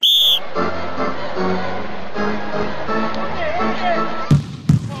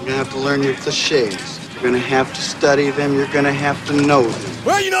You're gonna have to learn your cliches. You're gonna have to study them. You're gonna have to know them.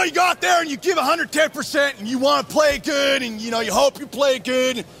 Well, you go out there and you give 110% and you want to play good and, you hope you play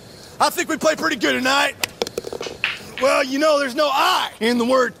good. I think we play pretty good tonight. Well, there's no I in the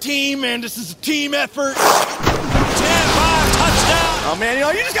word team, and this is a team effort. 10-5 touchdown. Oh, man,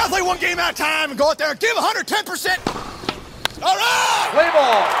 you just got to play one game at a time and go out there and give 110%. All right! Play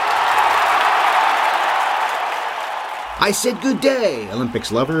ball. I said good day,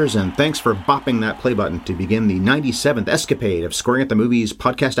 Olympics lovers, and thanks for bopping that play button to begin the 97th escapade of Scoring at the Movies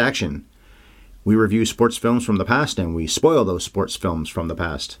podcast action. We review sports films from the past, and we spoil those sports films from the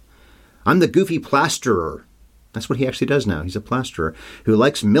past. I'm the goofy plasterer. That's what he actually does now. He's a plasterer who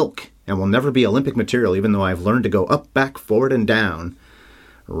likes milk and will never be Olympic material, even though I've learned to go up, back, forward, and down.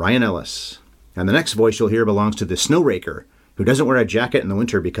 Ryan Ellis. And the next voice you'll hear belongs to the snow raker, who doesn't wear a jacket in the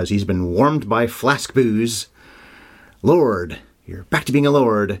winter because he's been warmed by flask booze. Lord, you're back to being a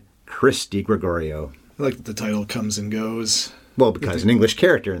lord, Chris DiGregorio. I like that the title comes and goes. Well, because an English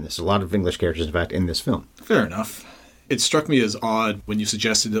character in this. A lot of English characters, in fact, in this film. Fair enough. It struck me as odd when you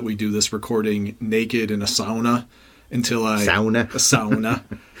suggested that we do this recording naked in a sauna until I... Sauna? A sauna.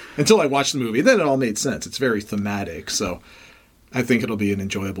 Until I watched the movie. Then it all made sense. It's very thematic, so I think it'll be an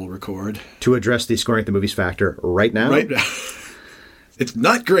enjoyable record. To address the Scoring at the Movies factor right now? Right now. It's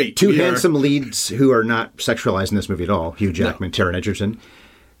not great. Two handsome leads who are not sexualized in this movie at all. Hugh Jackman, no. Taron Egerton.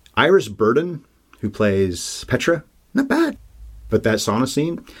 Iris Burden, who plays Petra. Not bad. But that sauna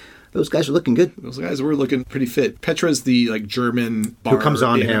scene... Those guys are looking good. Those guys were looking pretty fit. Petra's the German bar. Who comes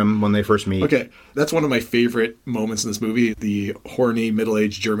on to him when they first meet. Okay. That's one of my favorite moments in this movie. The horny,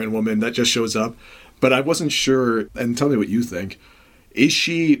 middle-aged German woman that just shows up. But I wasn't sure, and tell me what you think. Is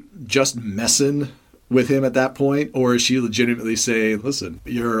she just messing with him at that point? Or is she legitimately saying, listen,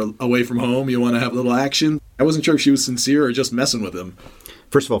 you're away from home, you want to have a little action? I wasn't sure if she was sincere or just messing with him.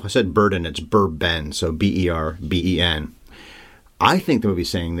 First of all, if I said Burden, it's Burben, so B-E-R-B-E-N. I think the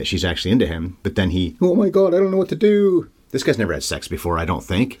movie's saying that she's actually into him, but then oh my God, I don't know what to do. This guy's never had sex before, I don't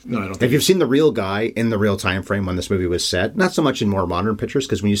think. No, I don't think. If you've seen the real guy in the real time frame when this movie was set, not so much in more modern pictures,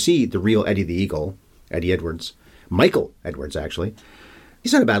 because when you see the real Eddie the Eagle, Eddie Edwards, Michael Edwards actually,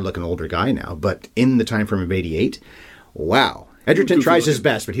 he's not a bad looking older guy now, but in the time frame of 88, wow. Edgerton tries his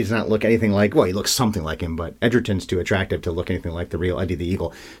best, but he does not look anything like, well, he looks something like him, but Edgerton's too attractive to look anything like the real Eddie the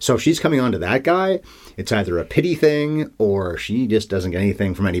Eagle. So if she's coming on to that guy, it's either a pity thing or she just doesn't get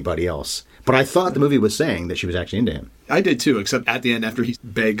anything from anybody else. But I thought the movie was saying that she was actually into him. I did too, except at the end after he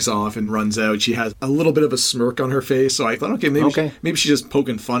begs off and runs out, she has a little bit of a smirk on her face. So I thought, okay, maybe she's just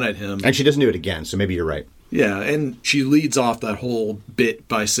poking fun at him. And she doesn't do it again, so maybe you're right. Yeah, and she leads off that whole bit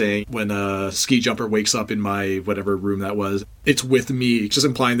by saying, when a ski jumper wakes up in my whatever room that was, it's with me, just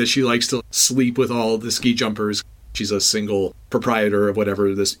implying that she likes to sleep with all the ski jumpers. She's a single proprietor of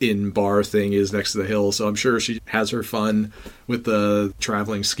whatever this inn bar thing is next to the hill, so I'm sure she has her fun with the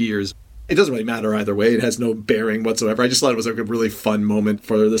traveling skiers. It doesn't really matter either way. It has no bearing whatsoever. I just thought it was like a really fun moment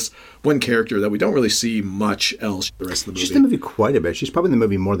for this one character that we don't really see much else the rest of the movie. She's in the movie quite a bit. She's probably in the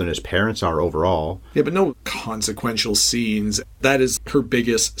movie more than his parents are overall. Yeah, but no consequential scenes. That is her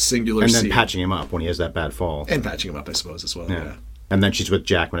biggest singular scene. And then patching him up when he has that bad fall. And patching him up, I suppose, as well. Yeah. And then she's with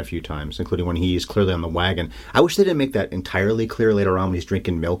Jackman a few times, including when he's clearly on the wagon. I wish they didn't make that entirely clear later on when he's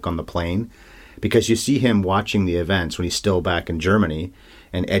drinking milk on the plane. Because you see him watching the events when he's still back in Germany,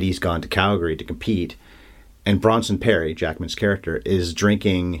 and Eddie's gone to Calgary to compete, and Bronson Perry, Jackman's character, is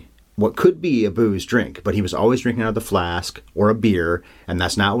drinking what could be a booze drink, but he was always drinking out of the flask or a beer, and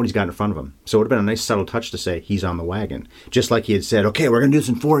that's not what he's got in front of him. So it would have been a nice subtle touch to say he's on the wagon. Just like he had said, okay, we're going to do this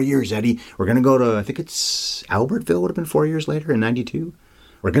in 4 years, Eddie. We're going to go to, I think it's Albertville would have been 4 years later in 92.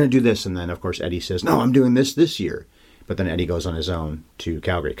 We're going to do this, and then, of course, Eddie says, no, I'm doing this year. But then Eddie goes on his own to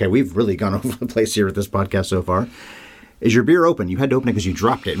Calgary. Okay, we've really gone over the place here with this podcast so far. Is your beer open? You had to open it because you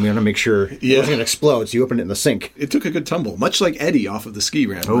dropped it, and we want to make sure it wasn't going to explode, so you opened it in the sink. It took a good tumble, much like Eddie off of the ski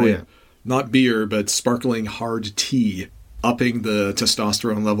ramp. Oh, yeah. Not beer, but sparkling hard tea, upping the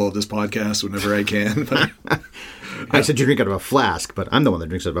testosterone level of this podcast whenever I can. But, yeah. I said you drink out of a flask, but I'm the one that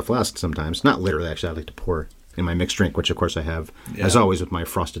drinks out of a flask sometimes. Not literally, actually. I like to pour in my mixed drink, which, of course, I have, as always, with my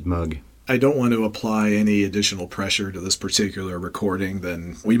frosted mug. I don't want to apply any additional pressure to this particular recording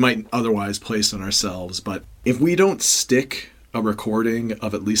than we might otherwise place on ourselves. But if we don't stick a recording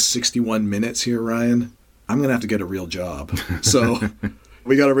of at least 61 minutes here, Ryan, I'm going to have to get a real job. So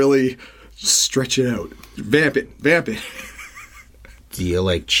we got to really stretch it out. Vamp it. Do you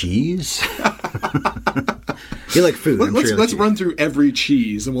like cheese? You like food. Let's run through every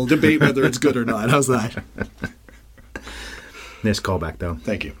cheese and we'll debate whether it's good or not. How's that? Nice callback, though.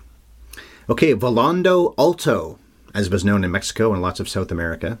 Thank you. Okay, Volando Alto, as it was known in Mexico and lots of South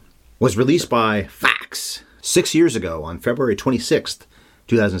America, was released by Fox 6 years ago on February 26th,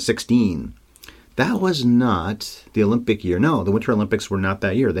 2016. That was not the Olympic year. No, the Winter Olympics were not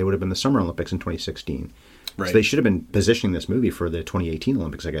that year. They would have been the Summer Olympics in 2016. Right. So they should have been positioning this movie for the 2018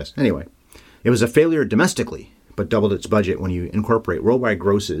 Olympics, I guess. Anyway, it was a failure domestically, but doubled its budget when you incorporate worldwide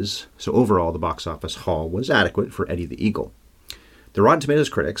grosses. So overall, the box office haul was adequate for Eddie the Eagle. The Rotten Tomatoes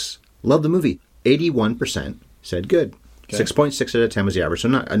critics loved the movie. 81% said good. Okay. 6.6 out of 10 was the average, so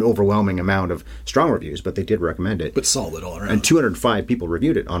not an overwhelming amount of strong reviews, but they did recommend it. But solid all around. And 205 people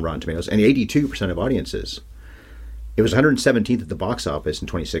reviewed it on Rotten Tomatoes, and 82% of audiences. It was 117th at the box office in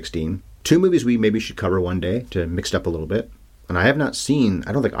 2016. Two movies we maybe should cover one day to mix it up a little bit. And I have not seen,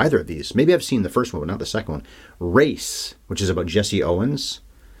 I don't think either of these. Maybe I've seen the first one, but not the second one. Race, which is about Jesse Owens.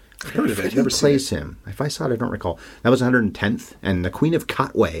 I've heard of it. Who Never seen plays it. him? If I saw it, I don't recall. That was 110th. And The Queen of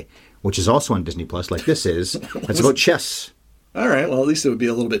Katwe, which is also on Disney Plus, like this is. It's about chess. All right. Well, at least it would be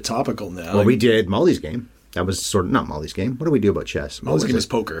a little bit topical now. Well, we did Molly's Game. That was sort of, not Molly's Game. What do we do about chess? Molly's What game was is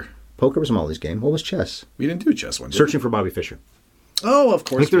it? poker. Poker was Molly's Game. What was chess? We didn't do chess one. Did Searching for Bobby Fischer. we? Oh, of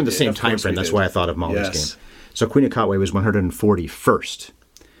course. I think they're in we the did. same Of time course frame. we That's did. why I thought of Molly's Yes. Game. So Queen of Katwe was 141st.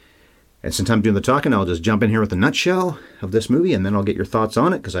 And since I'm doing the talking, I'll just jump in here with a nutshell of this movie, and then I'll get your thoughts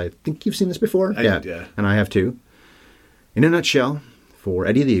on it, because I think you've seen this before. I did, yeah. And I have too. In a nutshell, for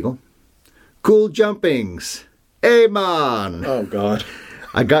Eddie the Eagle, cool jumpings. Hey, man! Oh, God.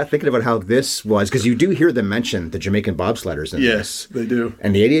 I got thinking about how this was, because you do hear them mention the Jamaican bobsledders in this. Yes, they do.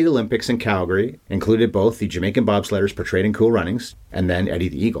 And the 88 Olympics in Calgary included both the Jamaican bobsledders portrayed in Cool Runnings and then Eddie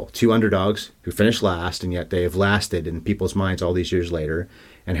the Eagle, two underdogs who finished last, and yet they have lasted in people's minds all these years later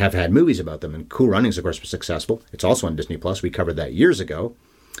and have had movies about them. And Cool Runnings, of course, was successful. It's also on Disney Plus. We covered that years ago.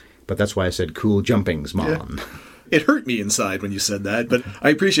 But that's why I said cool jumpings, Mom. Yeah. It hurt me inside when you said that, but I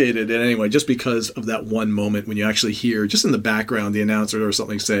appreciated it anyway, just because of that one moment when you actually hear, just in the background, the announcer or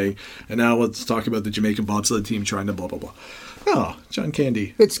something saying, and now let's talk about the Jamaican bobsled team trying to blah, blah, blah. Oh, John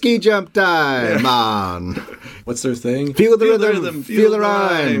Candy. It's ski jump time, man. What's their thing? Feel the rhythm, feel the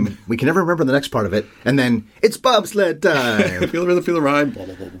rhyme. We can never remember the next part of it. And then, it's bobsled time. Feel the rhythm, feel the rhyme, blah,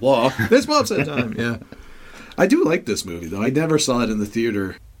 blah, blah, blah, blah. It's bobsled time, yeah. I do like this movie, though. I never saw it in the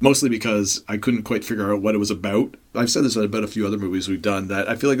theater, mostly because I couldn't quite figure out what it was about. I've said this about a few other movies we've done, that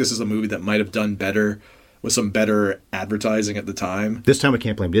I feel like this is a movie that might have done better with some better advertising at the time. This time we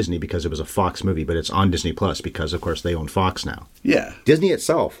can't blame Disney because it was a Fox movie, but it's on Disney Plus because, of course, they own Fox now. Yeah. Disney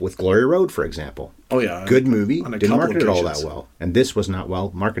itself, with Glory Road, for example. Oh, yeah. Good movie. On a Didn't couple market it all that occasions. well. And this was not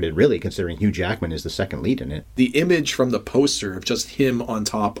well marketed, really, considering Hugh Jackman is the second lead in it. The image from the poster of just him on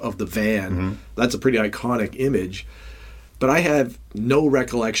top of the van, that's a pretty iconic image. But I have no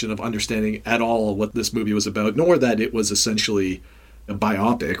recollection of understanding at all what this movie was about, nor that it was essentially a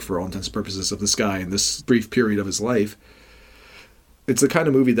biopic, for all intents and purposes, of this guy in this brief period of his life. It's the kind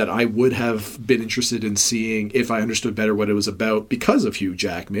of movie that I would have been interested in seeing if I understood better what it was about because of Hugh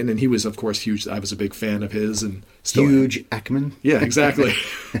Jackman. And he was, of course, huge. I was a big fan of his. And still am. Hugh Jackman? Yeah, exactly.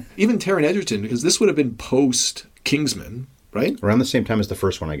 Even Taron Egerton, because this would have been post Kingsman, right? Around the same time as the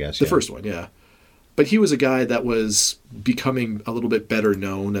first one, I guess. The first one, yeah. But he was a guy that was becoming a little bit better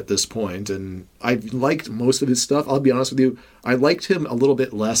known at this point, and I liked most of his stuff. I'll be honest with you, I liked him a little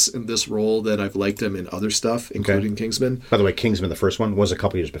bit less in this role than I've liked him in other stuff, including Kingsman. By the way, Kingsman, the first one, was a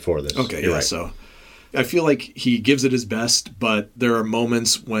couple years before this. Okay, You're yeah, right. so I feel like he gives it his best, but there are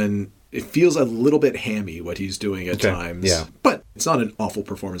moments when it feels a little bit hammy what he's doing at times. yeah. But it's not an awful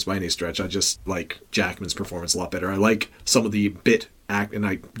performance by any stretch. I just like Jackman's performance a lot better. I like some of the bit act, and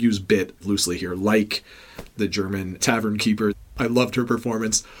I use bit loosely here, like the German tavern keeper. I loved her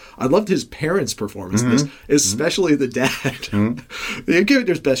performance. I loved his parents' performance in this, especially the dad. They give it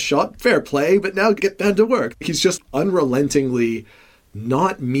their best shot, fair play, but now get down to work. He's just unrelentingly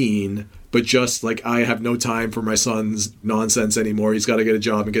not mean, but just like, I have no time for my son's nonsense anymore. He's got to get a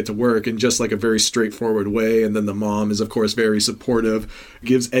job and get to work, in just like a very straightforward way. And then the mom is, of course, very supportive,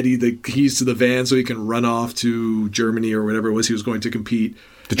 gives Eddie the keys to the van so he can run off to Germany or whatever it was he was going to compete.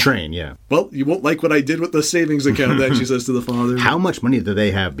 The train, yeah. Well, you won't like what I did with the savings account then, she says to the father. How much money do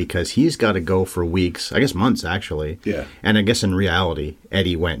they have? Because he's got to go for weeks, I guess months, actually. Yeah. And I guess in reality,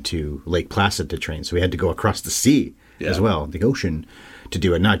 Eddie went to Lake Placid to train, so he had to go across the sea as well, the ocean, to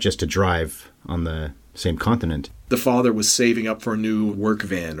do it, not just to drive on the same continent. The father was saving up for a new work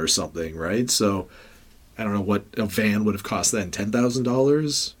van or something, right? So I don't know what a van would have cost then,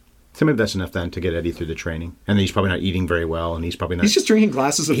 $10,000? So maybe that's enough then to get Eddie through the training. And he's probably not eating very well, and he's probably not... He's just drinking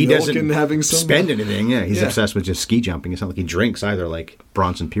glasses of he milk doesn't and having some... spend anything, yeah. He's Yeah. obsessed with just ski jumping. It's not like he drinks either, like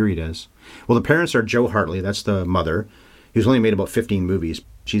Bronson Peary does. Well, the parents are Joe Hartley, that's the mother, who's only made about 15 movies.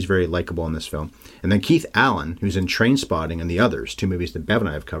 She's very likable in this film. And then Keith Allen, who's in Trainspotting and The Others, 2 movies that Bev and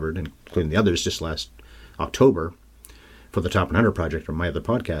I have covered, including The Others just last October for the Top 100 Project or my other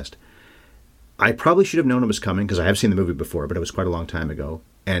podcast. I probably should have known it was coming because I have seen the movie before, but it was quite a long time ago.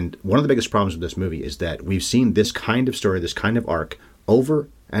 And one of the biggest problems with this movie is that we've seen this kind of story, this kind of arc, over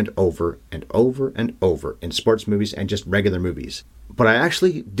and over and over and over in sports movies and just regular movies. But I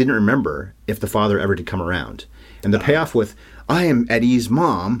actually didn't remember if the father ever did come around. And the payoff with, I am Eddie's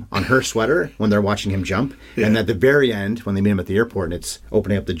mom on her sweater when they're watching him jump. Yeah. And at the very end, when they meet him at the airport and it's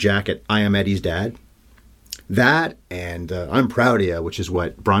opening up the jacket, I am Eddie's dad. That and I'm proud of you, which is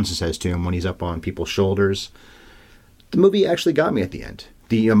what Bronson says to him when he's up on people's shoulders. The movie actually got me at the end.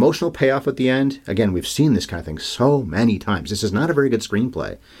 The emotional payoff at the end, again, we've seen this kind of thing so many times. This is not a very good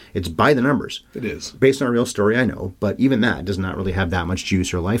screenplay. It's by the numbers. It is. Based on a real story, I know, but even that does not really have that much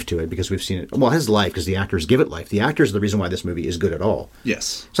juice or life to it because we've seen it. Well, it has life because the actors give it life. The actors are the reason why this movie is good at all.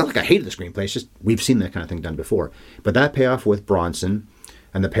 Yes. It's not like I hated the screenplay. It's just we've seen that kind of thing done before. But that payoff with Bronson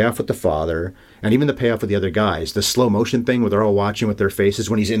and the payoff with the father and even the payoff with the other guys, the slow motion thing where they're all watching with their faces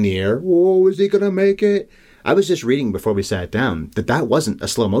when he's in the air. Whoa, is he going to make it? I was just reading before we sat down that wasn't a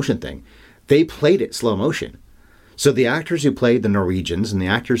slow motion thing. They played it slow motion. So the actors who played the Norwegians and the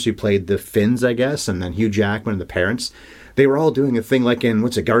actors who played the Finns, I guess, and then Hugh Jackman and the parents, they were all doing a thing like in,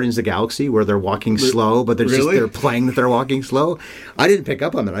 Guardians of the Galaxy, where they're walking slow, but they're playing that they're walking slow. I didn't pick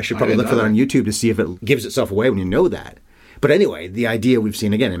up on that. I should probably look for that on YouTube to see if it gives itself away when you know that. But anyway, the idea we've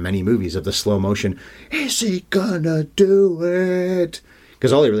seen again in many movies of the slow motion, is he gonna do it?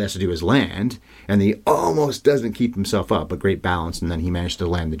 Because all he really has to do is land, and he almost doesn't keep himself up, but great balance, and then he managed to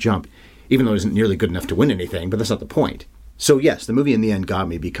land the jump, even though it isn't nearly good enough to win anything, but that's not the point. So yes, the movie in the end got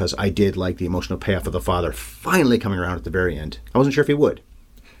me because I did like the emotional payoff of the father finally coming around at the very end. I wasn't sure if he would.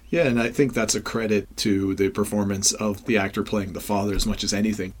 Yeah, and I think that's a credit to the performance of the actor playing the father as much as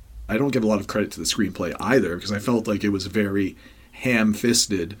anything. I don't give a lot of credit to the screenplay either, because I felt like it was very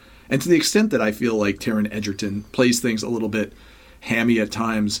ham-fisted. And to the extent that I feel like Taron Egerton plays things a little bit hammy at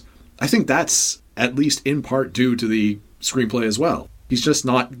times, I think that's at least in part due to the screenplay as well. He's just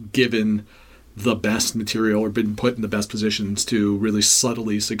not given the best material or been put in the best positions to really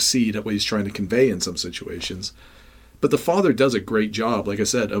subtly succeed at what he's trying to convey in some situations. But the father does a great job, like I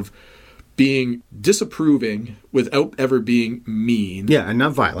said, of being disapproving without ever being mean. Yeah, and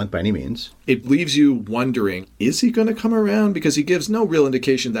not violent by any means. It leaves you wondering, is he going to come around? Because he gives no real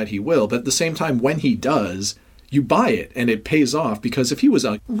indication that he will. But at the same time, when he does, you buy it and it pays off, because if he was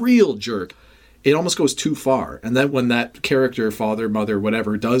a real jerk, it almost goes too far. And then when that character, father, mother,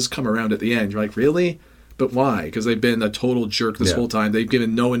 whatever, does come around at the end, you're like, really? But why? Because they've been a total jerk this whole time. They've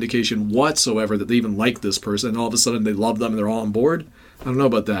given no indication whatsoever that they even like this person. And all of a sudden they love them and they're all on board. I don't know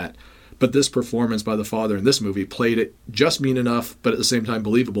about that. But this performance by the father in this movie played it just mean enough, but at the same time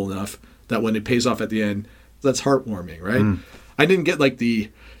believable enough that when it pays off at the end, that's heartwarming, right? I didn't get like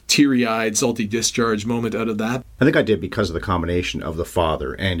the teary-eyed, salty discharge moment out of that. I think I did because of the combination of the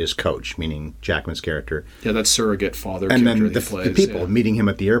father and his coach, meaning Jackman's character. Yeah, that surrogate father and character then the people meeting him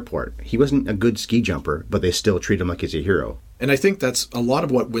at the airport. He wasn't a good ski jumper, but they still treat him like he's a hero. And I think that's a lot of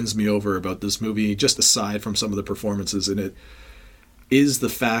what wins me over about this movie, just aside from some of the performances in it, is the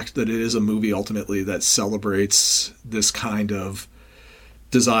fact that it is a movie ultimately that celebrates this kind of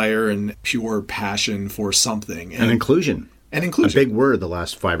desire and pure passion for something. And inclusion. And inclusion. A big word the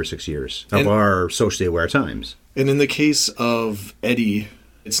last 5 or 6 years of our socially aware times. And in the case of Eddie,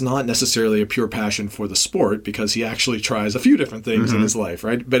 it's not necessarily a pure passion for the sport, because he actually tries a few different things in his life,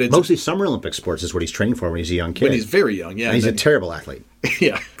 right? But it's mostly Summer Olympic sports is what he's trained for when he's a young kid. When he's very young, yeah. And he's a terrible athlete.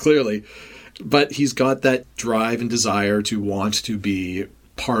 Yeah, clearly. But he's got that drive and desire to want to be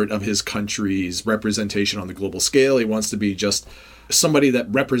part of his country's representation on the global scale. He wants to be just somebody that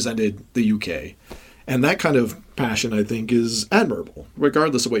represented the UK. And that kind of passion, I think, is admirable,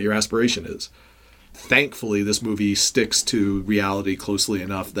 regardless of what your aspiration is. Thankfully, this movie sticks to reality closely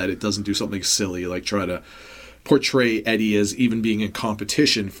enough that it doesn't do something silly, like try to portray Eddie as even being in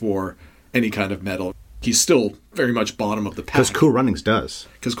competition for any kind of medal. He's still very much bottom of the pack. Because Cool Runnings does.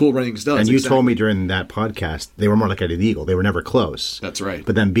 And you told me during that podcast, they were more like Eddie the Eagle. They were never close. That's right.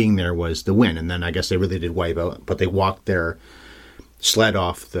 But then being there was the win. And then I guess they really did wipe out. But they walked their sled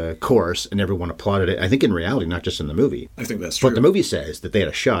off the course and everyone applauded it. I think in reality, not just in the movie. I think that's true. But the movie says that they had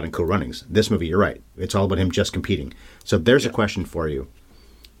a shot in Cool Runnings. This movie, you're right. It's all about him just competing. So there's a question for you.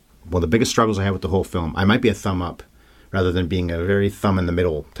 One of the biggest struggles I have with the whole film, I might be a thumb up, rather than being a very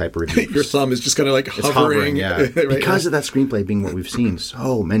thumb-in-the-middle type of review. Your thumb is just kind of like hovering. Yeah. Right because of that screenplay being what we've seen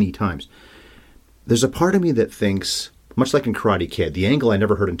so many times. There's a part of me that thinks, much like in Karate Kid, the angle I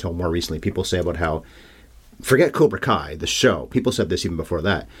never heard until more recently, people say about how forget Cobra Kai, the show. People said this even before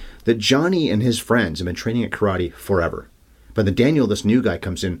that Johnny and his friends have been training at karate forever. But then Daniel, this new guy,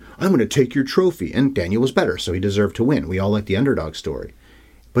 comes in, I'm going to take your trophy. And Daniel was better, so he deserved to win. We all like the underdog story.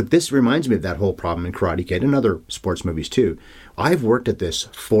 But this reminds me of that whole problem in Karate Kid and other sports movies too. I've worked at this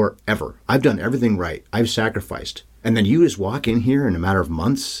forever. I've done everything right. I've sacrificed. And then you just walk in here in a matter of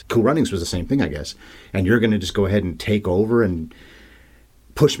months. Cool Runnings was the same thing, I guess. And you're going to just go ahead and take over and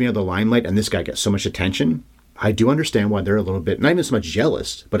push me out of the limelight, and this guy gets so much attention. I do understand why they're a little bit, not even so much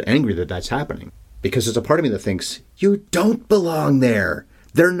jealous, but angry that that's happening. Because there's a part of me that thinks, you don't belong there.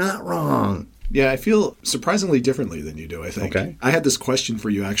 They're not wrong. Yeah, I feel surprisingly differently than you do, I think. Okay. I had this question for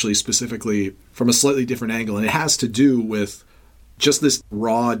you actually specifically from a slightly different angle, and it has to do with just this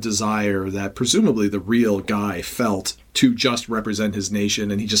raw desire that presumably the real guy felt to just represent his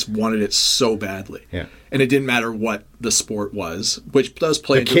nation, and he just wanted it so badly. Yeah. And it didn't matter what the sport was, which does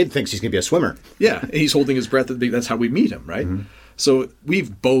play The into... kid thinks he's going to be a swimmer. Yeah, and he's holding his breath. That's how we meet him, right? Mm-hmm. So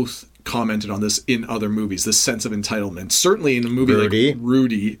we've both commented on this in other movies, this sense of entitlement. Certainly in a movie like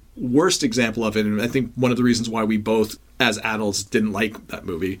Rudy, worst example of it, and I think one of the reasons why we both, as adults, didn't like that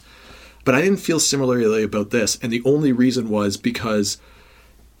movie. But I didn't feel similarly about this, and the only reason was because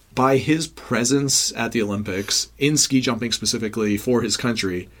by his presence at the Olympics, in ski jumping specifically for his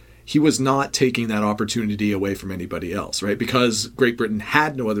country, he was not taking that opportunity away from anybody else, right? Because Great Britain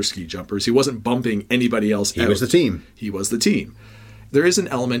had no other ski jumpers. He wasn't bumping anybody else out. He was the team. He was the team. There is an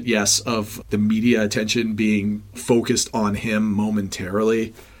element, yes, of the media attention being focused on him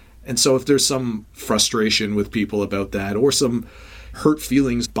momentarily. And so if there's some frustration with people about that, or some hurt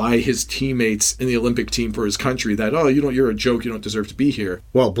feelings by his teammates in the Olympic team for his country that, oh, you're a joke, you don't deserve to be here.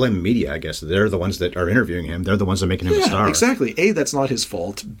 Well, blame the media, I guess. They're the ones that are interviewing him. They're the ones that are making him a star. Exactly. A, that's not his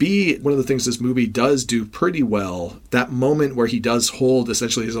fault. B, one of the things this movie does do pretty well, that moment where he does hold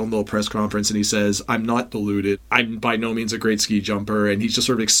essentially his own little press conference and he says, I'm not deluded. I'm by no means a great ski jumper. And he just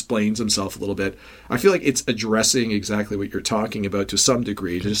sort of explains himself a little bit. I feel like it's addressing exactly what you're talking about to some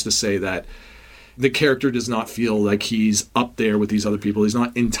degree, just to say that the character does not feel like he's up there with these other people. He's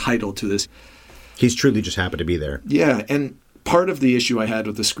not entitled to this. He's truly just happy to be there. Yeah, and part of the issue I had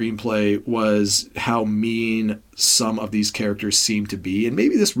with the screenplay was how mean some of these characters seem to be, and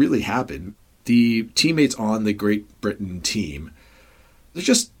maybe this really happened. The teammates on the Great Britain team, they're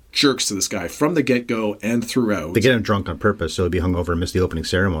just jerks to this guy from the get-go and throughout. They get him drunk on purpose so he'll be hungover and miss the opening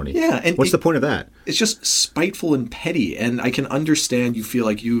ceremony. Yeah. And what's the point of that? It's just spiteful and petty. And I can understand you feel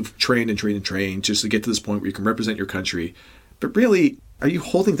like you've trained and trained and trained just to get to this point where you can represent your country. But really, are you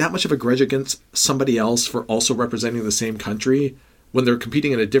holding that much of a grudge against somebody else for also representing the same country? When they're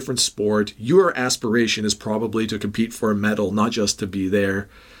competing in a different sport, your aspiration is probably to compete for a medal, not just to be there.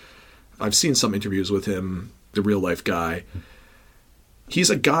 I've seen some interviews with him, the real-life guy. He's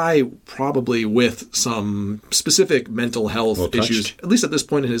a guy probably with some specific mental health issues, at least at this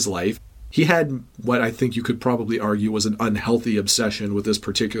point in his life. He had what I think you could probably argue was an unhealthy obsession with this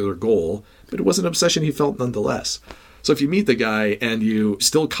particular goal, but it was an obsession he felt nonetheless. So if you meet the guy and you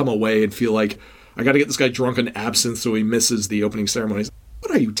still come away and feel like, I got to get this guy drunk on absinthe so he misses the opening ceremonies.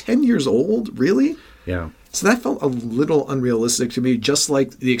 What are you, 10 years old? Really? Yeah. So that felt a little unrealistic to me, just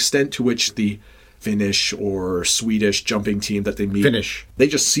like the extent to which the Finnish or Swedish jumping team that they meet. They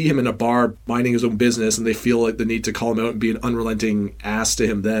just see him in a bar minding his own business and they feel like the need to call him out and be an unrelenting ass to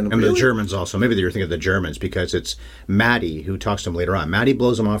him then. And really? The Germans also. Maybe they were thinking of the Germans because it's Maddie who talks to him later on. Maddie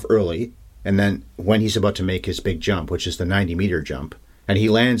blows him off early, and then when he's about to make his big jump, which is the 90-meter jump, and he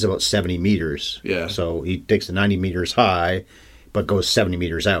lands about 70 meters. Yeah. So he takes the 90 meters high, but goes 70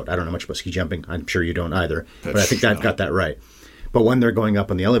 meters out. I don't know much about ski jumping. I'm sure you don't either. But I think I've got that right. But when they're going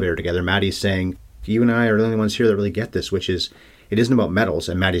up on the elevator together, Maddie's saying, you and I are the only ones here that really get this, which is, it isn't about medals,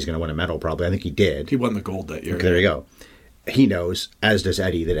 and Maddie's going to win a medal probably. I think he did. He won the gold that year. Okay, there you go. He knows, as does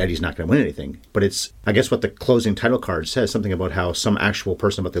Eddie, that Eddie's not going to win anything. But it's, I guess what the closing title card says, something about how some actual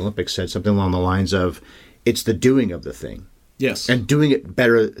person about the Olympics said something along the lines of, it's the doing of the thing. Yes. And doing it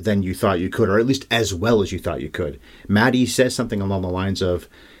better than you thought you could, or at least as well as you thought you could. Maddie says something along the lines of,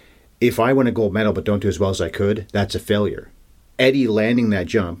 if I win a gold medal but don't do as well as I could, that's a failure. Eddie landing that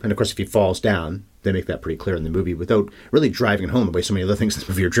jump, and of course if he falls down, they make that pretty clear in the movie without really driving it home the way so many other things in the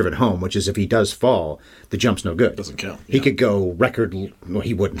movie are driven home, which is if he does fall, the jump's no good. Doesn't count. He could go record, well,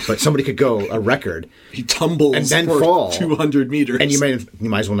 he wouldn't, but somebody could go a record. He tumbles and then for fall 200 meters. And you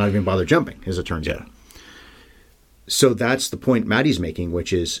might as well not even bother jumping, as it turns out. So that's the point Maddie's making,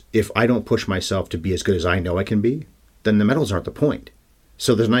 which is if I don't push myself to be as good as I know I can be, then the medals aren't the point.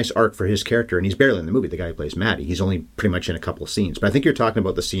 So there's a nice arc for his character, and he's barely in the movie, the guy who plays Matty. He's only pretty much in a couple of scenes. But I think you're talking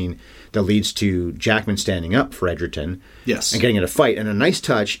about the scene that leads to Jackman standing up for Edgerton. Yes. And getting in a fight. And a nice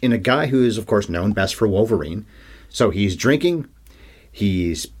touch in a guy who is, of course, known best for Wolverine. So he's drinking,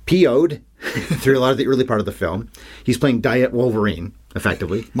 he's PO'd through a lot of the early part of the film. He's playing Diet Wolverine,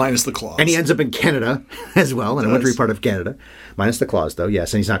 effectively. Minus the claws. And he ends up in Canada as well, in a wintry part of Canada. Minus the claws, though,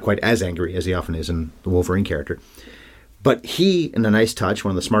 yes. And he's not quite as angry as he often is in the Wolverine character. But he, in a nice touch,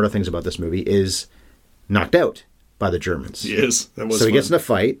 one of the smarter things about this movie, is knocked out by the Germans. He is. That was so he fun. gets in a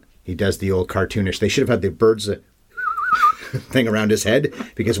fight. He does the old cartoonish. They should have had the birds thing around his head,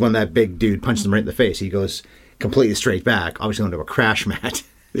 because when that big dude punches him right in the face, he goes completely straight back, obviously onto a crash mat.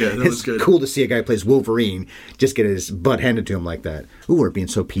 Yeah, that was good. It's cool to see a guy who plays Wolverine just get his butt handed to him like that. Ooh, we're being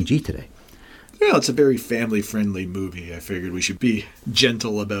so PG today. Yeah, it's a very family-friendly movie. I figured we should be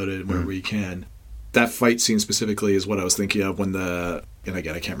gentle about it where we can. That fight scene specifically is what I was thinking of when and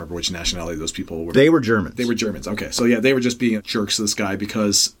again, I can't remember which nationality those people were. They were Germans. They were Germans. Okay, so yeah, they were just being jerks to this guy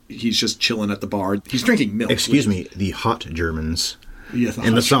because he's just chilling at the bar. He's drinking milk. Excuse me, the hot Germans Yeah,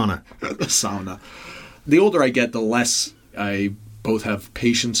 in the sauna. The sauna. The older I get, the less I both have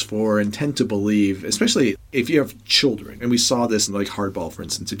patience for and tend to believe, especially if you have children. And we saw this in like Hardball, for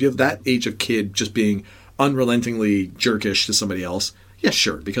instance. If you have that age of kid just being unrelentingly jerkish to somebody else, yeah,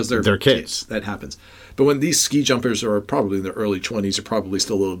 sure, because they're kids. That happens. But when these ski jumpers are probably in their early 20s, are probably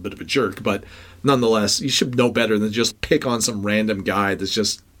still a little bit of a jerk. But nonetheless, you should know better than just pick on some random guy that's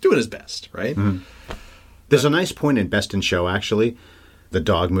just doing his best, right? Mm-hmm. There's a nice point in Best in Show, actually. The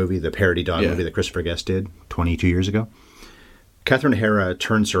dog movie, the parody dog movie that Christopher Guest did 22 years ago. Catherine O'Hara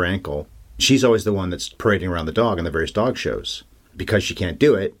turns her ankle. She's always the one that's parading around the dog in the various dog shows. Because she can't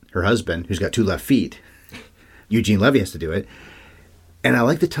do it, her husband, who's got 2 left feet, Eugene Levy, has to do it. And I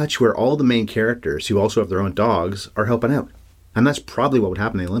like the touch where all the main characters, who also have their own dogs, are helping out. And that's probably what would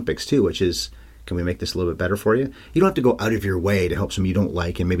happen in the Olympics, too, which is, can we make this a little bit better for you? You don't have to go out of your way to help somebody you don't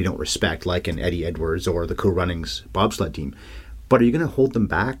like and maybe don't respect, like in Eddie Edwards or the Cool Runnings bobsled team. But are you going to hold them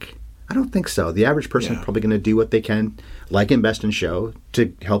back? I don't think so. The average person is probably going to do what they can, like in Best in Show,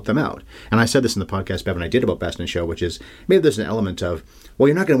 to help them out. And I said this in the podcast, Bev, and I did about Best in Show, which is maybe there's an element of, well,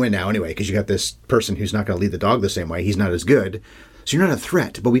 you're not going to win now anyway, because you got this person who's not going to lead the dog the same way. He's not as good. So you're not a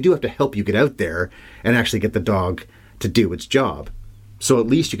threat, but we do have to help you get out there and actually get the dog to do its job. So at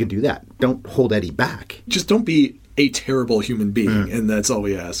least you can do that. Don't hold Eddie back. Just don't be a terrible human being, and that's all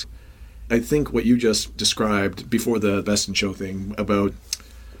we ask. I think what you just described before the Best in Show thing about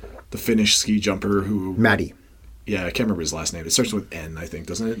the Finnish ski jumper who... Matty. Yeah, I can't remember his last name. It starts with N, I think,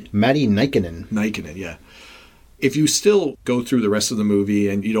 doesn't it? Matty Nikkanen. Nikkanen, yeah. If you still go through the rest of the movie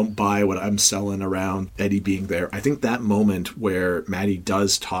and you don't buy what I'm selling around Eddie being there, I think that moment where Matty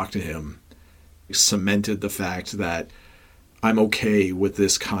does talk to him cemented the fact that I'm okay with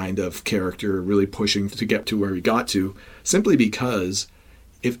this kind of character really pushing to get to where he got to, simply because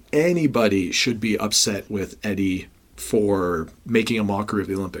if anybody should be upset with Eddie for making a mockery of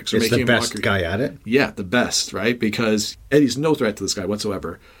the Olympics. Or It's making the a best mockery, guy at it. Yeah, the best, right? Because Eddie's no threat to this guy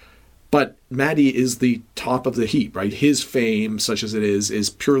whatsoever. But Matty is the top of the heap, right? His fame, such as it is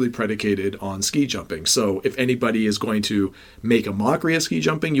purely predicated on ski jumping. So if anybody is going to make a mockery of ski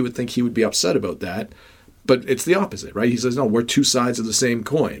jumping, you would think he would be upset about that. But it's the opposite, right? He says, no, we're two sides of the same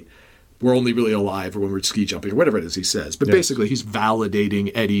coin. We're only really alive when we're ski jumping, or whatever it is he says. But basically, he's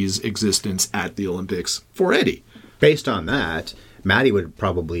validating Eddie's existence at the Olympics for Eddie. Based on that, Matty would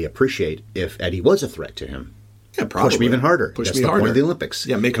probably appreciate if Eddie was a threat to him. Yeah, probably. Push me even harder. Push That's me the harder. point of the Olympics.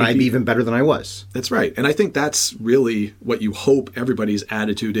 Yeah, Can I be even better than I was? That's right. And I think that's really what you hope everybody's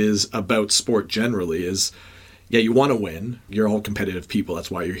attitude is about sport generally is, yeah, you want to win. You're all competitive people. That's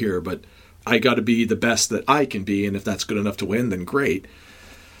why you're here. But I got to be the best that I can be. And if that's good enough to win, then great.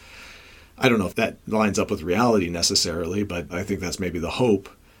 I don't know if that lines up with reality necessarily, but I think that's maybe the hope.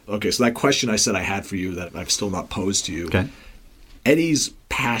 Okay, so that question I said I had for you that I've still not posed to you. Okay. Eddie's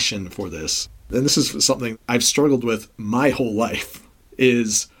passion for this, and this is something I've struggled with my whole life,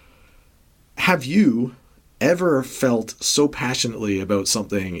 is have you ever felt so passionately about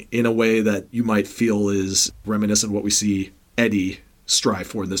something in a way that you might feel is reminiscent of what we see Eddie strive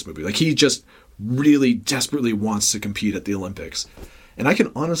for in this movie? Like he just really desperately wants to compete at the Olympics. And I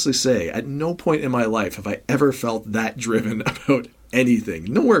can honestly say at no point in my life have I ever felt that driven about anything.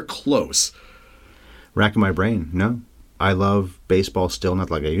 Nowhere close. Racking my brain. No. I love baseball still,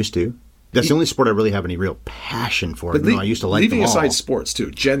 not like I used to. That's the only sport I really have any real passion for. But No, I used to like them leaving all. aside sports too,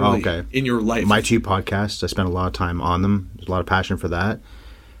 generally in your life. My 2 podcasts, I spent a lot of time on them. There's a lot of passion for that.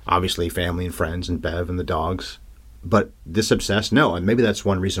 Obviously, family and friends and Bev and the dogs. But this obsessed, no. And maybe that's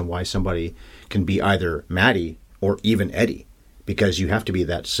one reason why somebody can be either Matty or even Eddie. because you have to be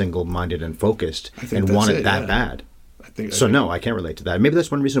that single-minded and focused and that's want it it, that yeah. bad. So no, I can't relate to that. Maybe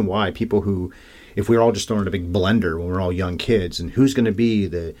that's one reason why people who, if we were all just thrown in a big blender when we were all young kids, and who's going to be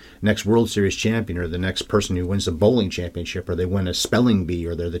the next World Series champion or the next person who wins the bowling championship, or they win a spelling bee,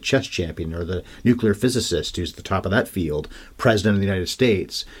 or they're the chess champion, or the nuclear physicist who's the top of that field, president of the United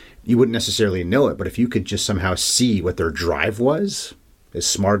States, you wouldn't necessarily know it. But if you could just somehow see what their drive was, as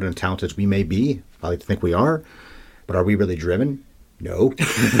smart and talented as we may be, I like to think we are, but are we really driven? No.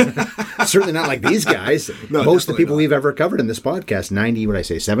 Certainly not like these guys. No, Most of the people not. we've ever covered in this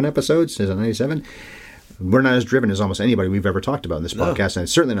podcast, 7 episodes? Is it 97? We're not as driven as almost anybody we've ever talked about in this podcast, and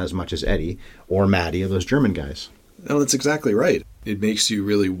certainly not as much as Eddie or Maddie or those German guys. No, that's exactly right. It makes you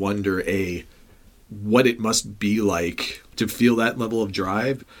really wonder, what it must be like to feel that level of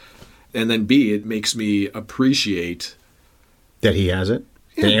drive, and then B, it makes me appreciate That he has it?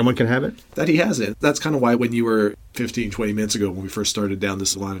 Yeah. That anyone can have it? that he has it. That's kind of why when you were 15, 20 minutes ago, when we first started down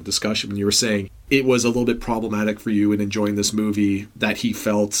this line of discussion, when you were saying it was a little bit problematic for you in enjoying this movie, that he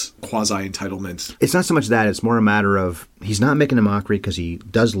felt quasi-entitlement. It's not so much that. It's more a matter of he's not making a mockery because he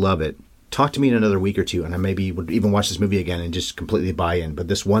does love it. Talk to me in another week or two, and I maybe would even watch this movie again and just completely buy in. But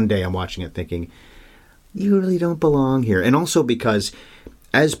this one day I'm watching it thinking, you really don't belong here. And also because,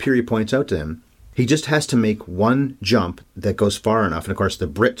 as Peary points out to him, he just has to make one jump that goes far enough. And of course, the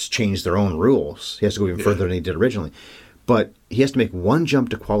Brits changed their own rules. He has to go even further than he did originally. But he has to make one jump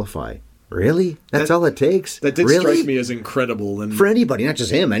to qualify. Really? That's all it takes? That did really? strike me as incredible. And For anybody, not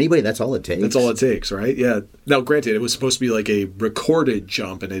just him. Anybody, that's all it takes. that's all it takes, right? Yeah. Now, granted, it was supposed to be like a recorded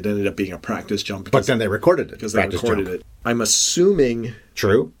jump, and it ended up being a practice jump. But then they recorded it. because they Practice recorded jump. it. I'm assuming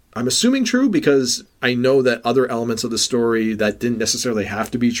True. true because I know that other elements of the story that didn't necessarily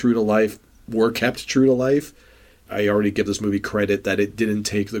have to be true to life were kept true to life. I already give this movie credit that it didn't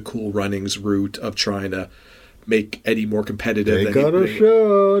take the Cool Runnings route of trying to make Eddie more competitive. They than got a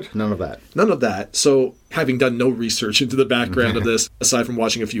shot. None of that. None of that. So, having done no research into the background of this, aside from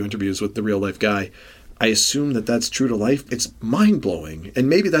watching a few interviews with the real life guy, I assume that that's true to life. It's mind-blowing. And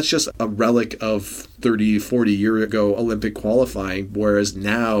maybe that's just a relic of 30, 40 year ago Olympic qualifying, whereas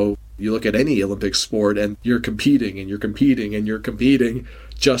now you look at any Olympic sport and you're competing and you're competing and you're competing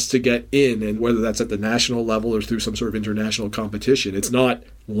just to get in, and whether that's at the national level or through some sort of international competition. It's not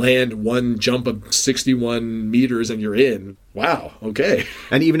land one jump of 61 meters and you're in. Wow, okay.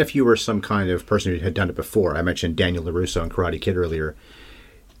 And even if you were some kind of person who had done it before, I mentioned Daniel LaRusso in Karate Kid earlier,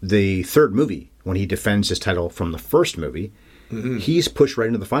 the third movie, when he defends his title from the first movie, he's pushed right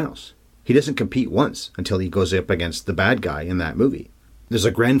into the finals. He doesn't compete once until he goes up against the bad guy in that movie. There's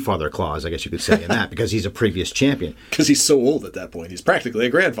a grandfather clause, I guess you could say, in that, because he's a previous champion. Because he's so old at that point. He's practically a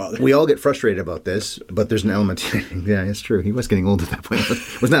grandfather. We all get frustrated about this, but there's an element. Yeah, it's true. He was getting old at that point.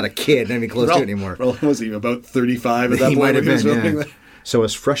 Was not a kid, not even close to it anymore. Well, was he about 35 at that He point? might have when he was been, filming yeah. that? So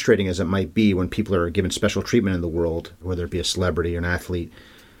as frustrating as it might be when people are given special treatment in the world, whether it be a celebrity or an athlete,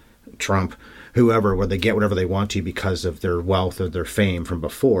 Trump, whoever, where they get whatever they want to because of their wealth or their fame from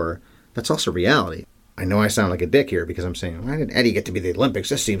before, that's also reality. I know I sound like a dick here because I'm saying, why did Eddie get to be the Olympics?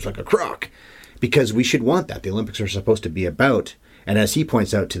 This seems like a crock. Because we should want that. The Olympics are supposed to be about, and as he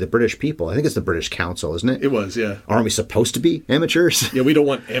points out to the British people, I think it's the British Council, isn't it? It was, yeah. Aren't we supposed to be amateurs? Yeah, we don't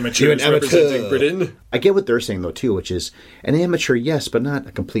want amateurs representing Britain. I get what they're saying, though, too, which is an amateur, yes, but not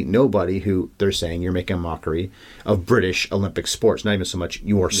a complete nobody who they're saying you're making a mockery of British Olympic sports. Not even so much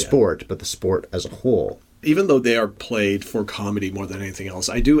your sport, but the sport as a whole. Even though they are played for comedy more than anything else,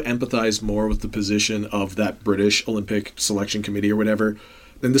 I do empathize more with the position of that British Olympic Selection Committee or whatever.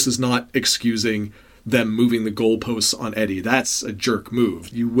 And this is not excusing them moving the goalposts on Eddie. That's a jerk move.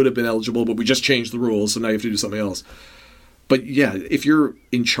 You would have been eligible, but we just changed the rules, so now you have to do something else. But yeah, if you're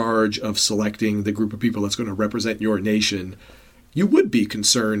in charge of selecting the group of people that's going to represent your nation, you would be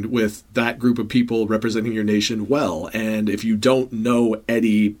concerned with that group of people representing your nation well. And if you don't know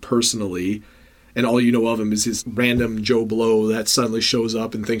Eddie personally, and all you know of him is his random Joe Blow that suddenly shows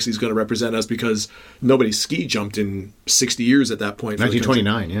up and thinks he's going to represent us because nobody ski jumped in 60 years at that point.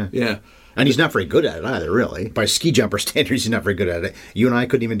 1929, yeah. Yeah. And he's not very good at it either, really. By ski jumper standards, he's not very good at it. You and I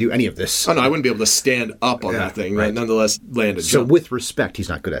couldn't even do any of this. Oh, no, I wouldn't be able to stand up on that thing, right? Nonetheless, land a So jump. with respect, he's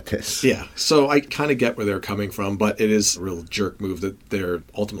not good at this. Yeah, so I kind of get where they're coming from, but it is a real jerk move that they're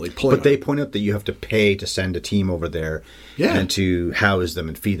ultimately pulling. But they point out that you have to pay to send a team over there and to house them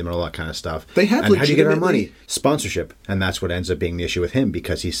and feed them and all that kind of stuff. They have and how do you get our legitimately- money? Sponsorship. And that's what ends up being the issue with him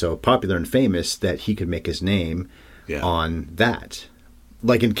because he's so popular and famous that he could make his name on that.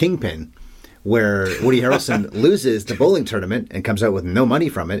 Like in Kingpin, where Woody Harrelson loses the bowling tournament and comes out with no money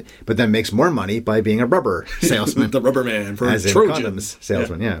from it, but then makes more money by being a rubber salesman. The rubber man for As in Trojans. condoms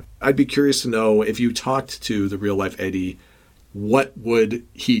salesman, yeah. I'd be curious to know if you talked to the real life Eddie, what would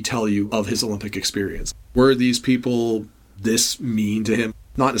he tell you of his Olympic experience? Were these people this mean to him?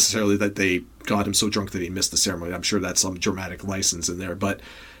 Not necessarily that they got him so drunk that he missed the ceremony. I'm sure that's some dramatic license in there. But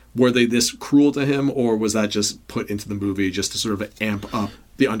were they this cruel to him, or was that just put into the movie just to sort of amp up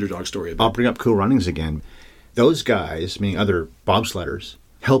the underdog story a bit? I'll bring up Cool Runnings again. Those guys, meaning other bobsledders,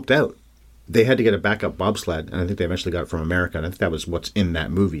 helped out. They had to get a backup bobsled, and I think they eventually got it from America, and I think that was what's in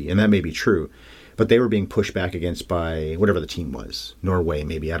that movie, and that may be true. But they were being pushed back against by whatever the team was. Norway,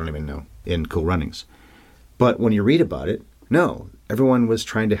 maybe, I don't even know, in Cool Runnings. But when you read about it, no, everyone was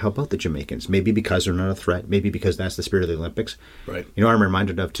trying to help out the Jamaicans. Maybe because they're not a threat, maybe because that's the spirit of the Olympics. Right. You know what I'm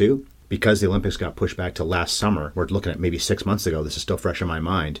reminded of, too? Because the Olympics got pushed back to last summer, we're looking at maybe 6 months ago, this is still fresh in my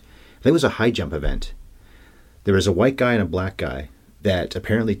mind. There was a high jump event. There was a white guy and a black guy that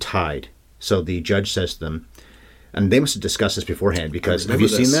apparently tied. So the judge says to them, and they must have discussed this beforehand because, have you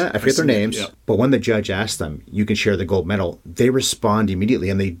seen that? I forget their names. Yeah. But when the judge asked them, you can share the gold medal, they respond immediately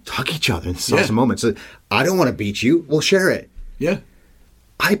and they hug each other in this awesome moment. So, I don't want to beat you. We'll share it. Yeah.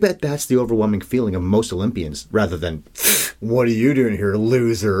 I bet that's the overwhelming feeling of most Olympians rather than, what are you doing here,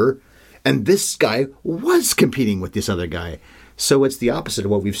 loser? And this guy was competing with this other guy. So it's the opposite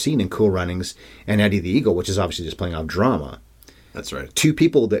of what we've seen in Cool Runnings and Eddie the Eagle, which is obviously just playing off drama. That's right. Two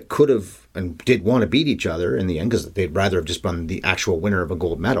people that could have and did want to beat each other in the end because they'd rather have just been the actual winner of a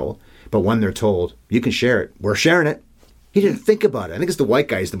gold medal. But when they're told, you can share it, we're sharing it. He didn't think about it. I think it's the white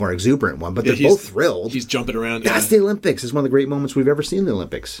guy is the more exuberant one, but they're both thrilled. He's jumping around. That's the Olympics. It's one of the great moments we've ever seen in the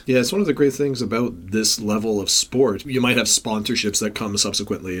Olympics. Yeah, it's one of the great things about this level of sport. You might have sponsorships that come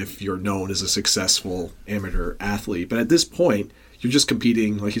subsequently if you're known as a successful amateur athlete. But at this point, you're just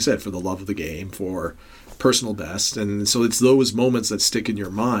competing, like you said, for the love of the game, for personal best. And so it's those moments that stick in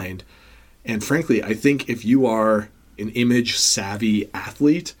your mind. And frankly, I think if you are an image-savvy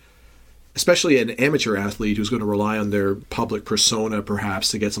athlete, especially an amateur athlete who's going to rely on their public persona perhaps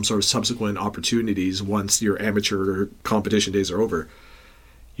to get some sort of subsequent opportunities once your amateur competition days are over,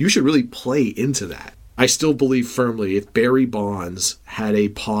 you should really play into that. I still believe firmly if Barry Bonds had a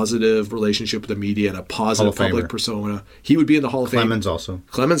positive relationship with the media and a positive public persona, he would be in the Hall of Fame.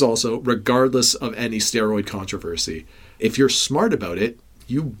 Clemens also, regardless of any steroid controversy. If you're smart about it,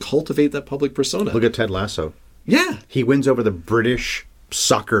 you cultivate that public persona. Look at Ted Lasso. Yeah. He wins over the British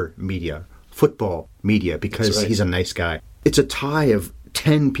soccer media, football media, because he's a nice guy. It's a tie of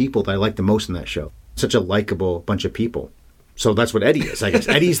 10 people that I like the most in that show. Such a likable bunch of people. So that's what Eddie is, I guess.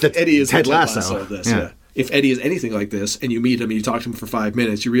 Eddie is Ted Lasso of this, yeah. If Eddie is anything like this, and you meet him and you talk to him for 5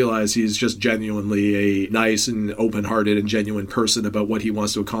 minutes, you realize he's just genuinely a nice and open-hearted and genuine person about what he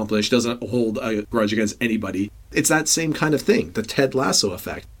wants to accomplish, doesn't hold a grudge against anybody. It's that same kind of thing, the Ted Lasso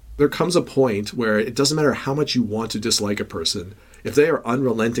effect. There comes a point where it doesn't matter how much you want to dislike a person. If they are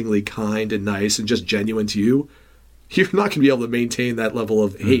unrelentingly kind and nice and just genuine to you, you're not going to be able to maintain that level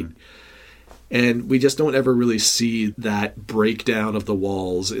of hate. And we just don't ever really see that breakdown of the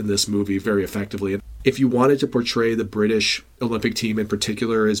walls in this movie very effectively. And if you wanted to portray the British Olympic team in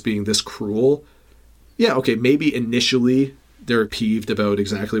particular as being this cruel, yeah, okay, maybe initially they're peeved about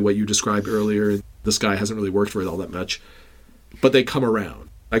exactly what you described earlier. And this guy hasn't really worked for it all that much. But they come around.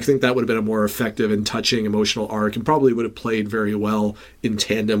 I think that would have been a more effective and touching emotional arc and probably would have played very well in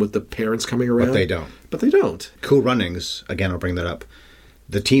tandem with the parents coming around. But they don't. Cool Runnings, again, I'll bring that up.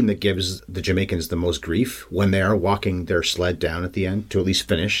 The team that gives the Jamaicans the most grief when they are walking their sled down at the end to at least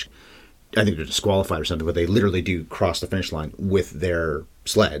finish. I think they're disqualified or something, but they literally do cross the finish line with their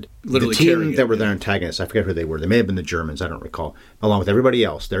sled. Literally the team that were their antagonists, I forget who they were. They may have been the Germans, I don't recall. Along with everybody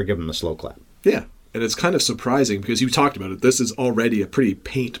else, they're giving them the slow clap. Yeah. And it's kind of surprising because you talked about it. This is already a pretty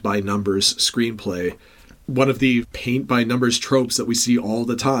paint-by-numbers screenplay. One of the paint-by-numbers tropes that we see all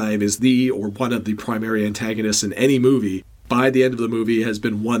the time is one of the primary antagonists in any movie, by the end of the movie, has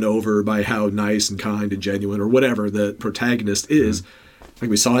been won over by how nice and kind and genuine or whatever the protagonist is. Like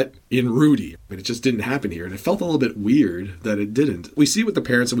we saw it in Rudy. I mean, it just didn't happen here. And it felt a little bit weird that it didn't. We see it with the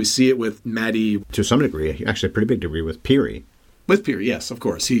parents and we see it with Maddie. To some degree, actually a pretty big degree with Peary. With Peary, yes, of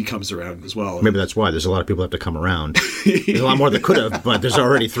course. He comes around as well. Maybe that's why. There's a lot of people that have to come around. There's a lot more that could have, but there's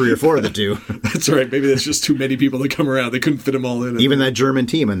already 3 or 4 that do. That's right. Maybe there's just too many people that come around. They couldn't fit them all in. Even that German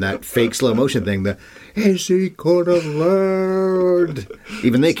team and that fake slow motion thing, as he could have learned.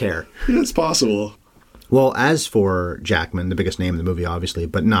 Even they care. Yeah, it's possible. Well, as for Jackman, the biggest name in the movie, obviously,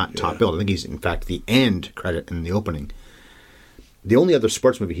 but not top billed. I think he's, in fact, the end credit in the opening. The only other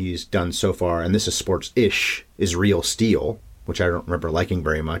sports movie he's done so far, and this is sports-ish, is Real Steel, which I don't remember liking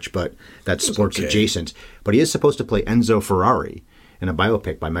very much, but that's sports adjacent. But he is supposed to play Enzo Ferrari. in a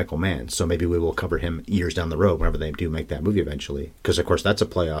biopic by Michael Mann. So maybe we will cover him years down the road whenever they do make that movie eventually. Because, of course, that's a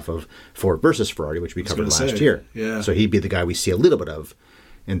playoff of Ford versus Ferrari, which we covered last year. Yeah. So he'd be the guy we see a little bit of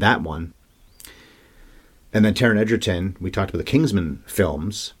in that one. And then Taron Egerton, we talked about the Kingsman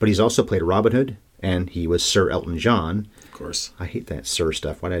films, but he's also played Robin Hood, and he was Sir Elton John. Of course. I hate that Sir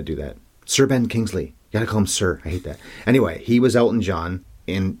stuff. Why did I do that? Sir Ben Kingsley. You gotta call him Sir. I hate that. Anyway, he was Elton John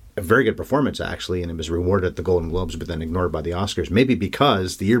in a very good performance, actually, and it was rewarded at the Golden Globes, but then ignored by the Oscars. Maybe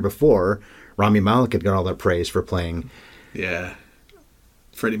because the year before, Rami Malek had got all that praise for playing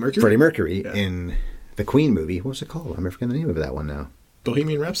Freddie Mercury? Freddie Mercury in the Queen movie. What was it called? I'm forgetting the name of that one now.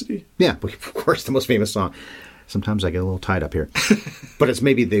 Bohemian Rhapsody? Yeah, of course, the most famous song. Sometimes I get a little tied up here. But it's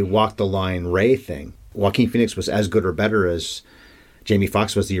maybe the Walk the Line Ray thing. Joaquin Phoenix was as good or better as Jamie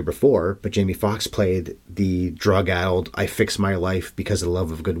Foxx was the year before, but Jamie Foxx played the drug-addled, I fix my life because of the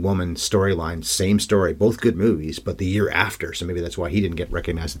love of a good woman storyline. Same story, both good movies, but the year after. So maybe that's why he didn't get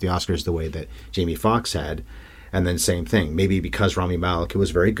recognized at the Oscars the way that Jamie Foxx had. And then same thing. Maybe because Rami Malek, who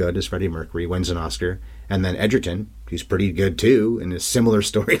was very good as Freddie Mercury, wins an Oscar. And then Egerton, who's pretty good too, in a similar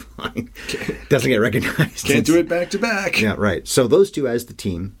storyline, doesn't get recognized. Can't do it back to back. Yeah, right. So those two as the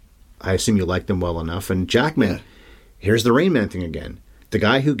team, I assume you like them well enough. And Jackman... Here's the Rain Man thing again. The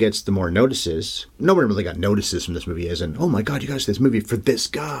guy who gets the more notices, no one really got notices from this movie as in, oh my God, you guys did this movie for this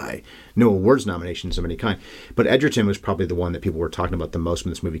guy. No awards nominations of any kind. But Egerton was probably the one that people were talking about the most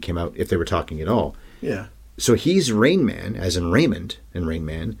when this movie came out, if they were talking at all. Yeah. So he's Rain Man, as in Raymond in Rain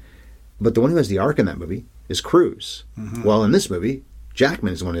Man. But the one who has the arc in that movie is Cruz. Mm-hmm. Well, in this movie,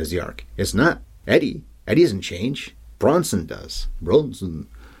 Jackman is the one who has the arc. It's not Eddie. Eddie doesn't change. Bronson does. Bronson.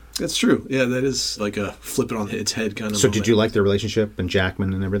 That's true. Yeah, that is like a flip it on its head kind of So moment. did you like their relationship and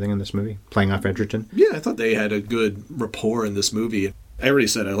Jackman and everything in this movie? Playing off Egerton? Yeah, I thought they had a good rapport in this movie. I already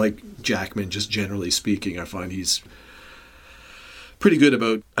said I like Jackman just generally speaking. I find he's pretty good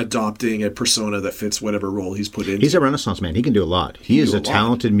about adopting a persona that fits whatever role he's put in. He's a Renaissance man. He can do a lot. He is a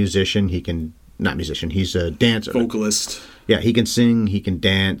talented musician. He can... Not musician. He's a dancer. Vocalist. Yeah, he can sing. He can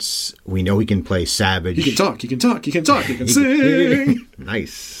dance. We know he can play Savage. He can talk. He can talk. He can talk. He can sing.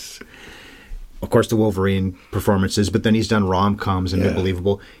 Nice. Of course, the Wolverine performances, but then he's done rom-coms and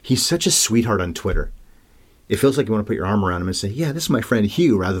Unbelievable. He's such a sweetheart on Twitter. It feels like you want to put your arm around him and say, yeah, this is my friend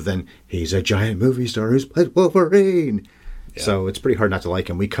Hugh, rather than, he's a giant movie star who's played Wolverine. Yeah. So it's pretty hard not to like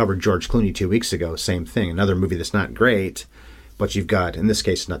him. We covered George Clooney 2 weeks ago. Same thing. Another movie that's not great, but you've got, in this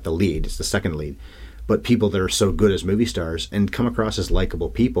case, not the lead. It's the second lead. But people that are so good as movie stars and come across as likable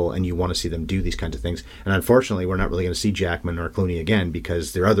people, and you want to see them do these kinds of things. And unfortunately, we're not really going to see Jackman or Clooney again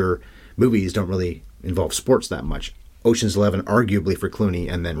because their other movies don't really involve sports that much. Ocean's 11 arguably for Clooney,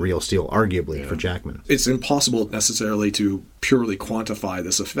 and then Real Steel arguably for Jackman. It's impossible necessarily to purely quantify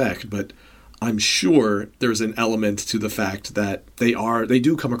this effect, but I'm sure there's an element to the fact that they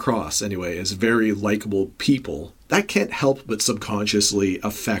do come across anyway as very likable people. That can't help but subconsciously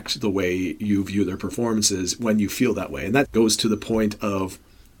affect the way you view their performances when you feel that way. And that goes to the point of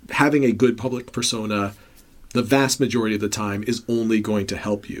having a good public persona the vast majority of the time is only going to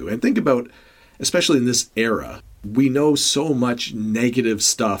help you. And think about, especially in this era, we know so much negative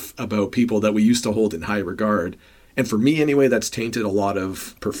stuff about people that we used to hold in high regard. And for me, anyway, that's tainted a lot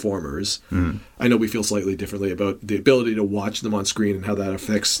of performers. Mm. I know we feel slightly differently about the ability to watch them on screen and how that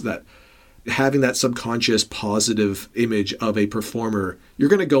affects that. Having that subconscious positive image of a performer, you're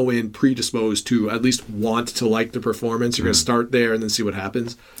going to go in predisposed to at least want to like the performance. You're going to start there and then see what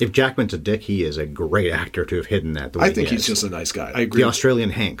happens. If Jackman's a dick, he is a great actor to have hidden that. I think he's just a nice guy. I agree. The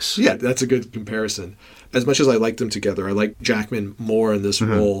Australian Hanks. Yeah, that's a good comparison. As much as I like them together, I like Jackman more in this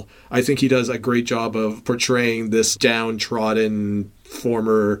role. I think he does a great job of portraying this downtrodden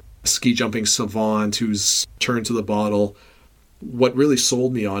former ski jumping savant who's turned to the bottle. What really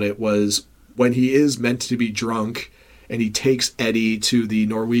sold me on it was when he is meant to be drunk and he takes Eddie to the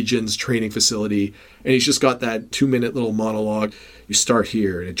Norwegians training facility and he's just got that 2-minute little monologue. You start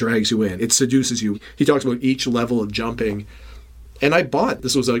here and it drags you in. It seduces you. He talks about each level of jumping. And I bought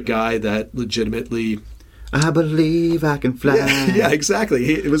this was a guy that legitimately... I believe I can fly. Yeah,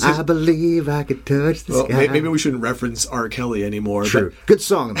 exactly. I believe I can touch the sky. Maybe we shouldn't reference R. Kelly anymore. True. Good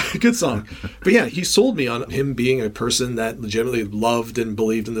song. Good song. But yeah, he sold me on him being a person that legitimately loved and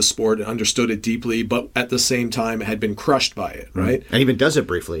believed in the sport and understood it deeply, but at the same time had been crushed by it, right? And even does it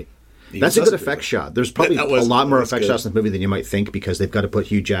briefly. That's a good effect shot. There's probably a lot more effect shots in the movie than you might think because they've got to put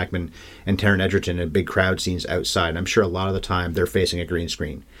Hugh Jackman and Taron Egerton in big crowd scenes outside. And I'm sure a lot of the time they're facing a green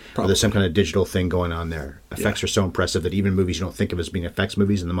screen. Or there's some kind of digital thing going on there. Effects are so impressive that even movies you don't think of as being effects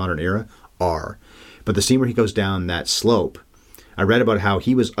movies in the modern era are. But the scene where he goes down that slope, I read about how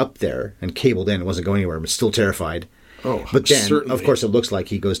he was up there and cabled in and wasn't going anywhere, but still terrified. Oh, but then, certainly. of course, it looks like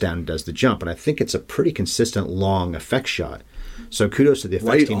he goes down and does the jump, and I think it's a pretty consistent long effect shot. So kudos to the effects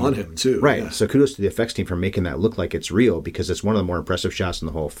Right team. on him, too. Right. Yeah. So kudos to the effects team for making that look like it's real, because it's one of the more impressive shots in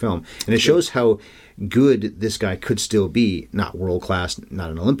the whole film. And it shows how good this guy could still be. Not world-class,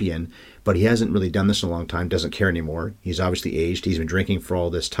 not an Olympian, but he hasn't really done this in a long time, doesn't care anymore. He's obviously aged. He's been drinking for all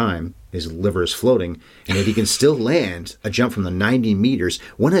this time. His liver is floating. And yet he can still land a jump from the 90 meters.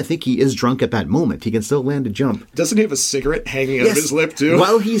 When I think he is drunk at that moment, he can still land a jump. Doesn't he have a cigarette hanging out of his lip, too?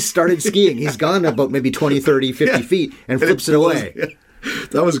 While he started skiing, he's gone about maybe 20, 30, 50 feet and flips it away. Yeah.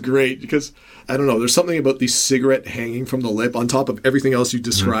 That was great because, I don't know, there's something about the cigarette hanging from the lip on top of everything else you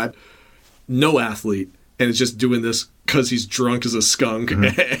described. No athlete, and it's just doing this because he's drunk as a skunk and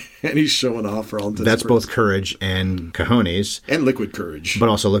he's showing off for all intents. That's both courage and cojones. And liquid courage. But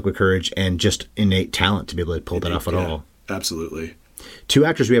also liquid courage and just innate talent to be able to pull that off at all. Absolutely. Two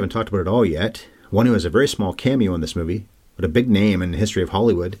actors we haven't talked about at all yet. One who has a very small cameo in this movie, but a big name in the history of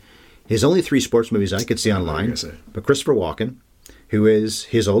Hollywood. His only 3 sports movies I could see online. But Christopher Walken, who is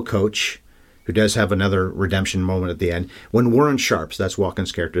his old coach, who does have another redemption moment at the end. When Warren Sharp, that's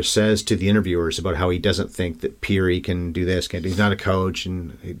Walken's character, says to the interviewers about how he doesn't think that Peary can do this, he's not a coach,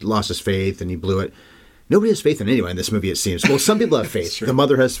 and he lost his faith and he blew it. Nobody has faith in anyone in this movie, it seems. Well, some people have faith. The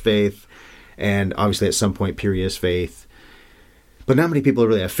mother has faith, and obviously at some point Peary has faith. But not many people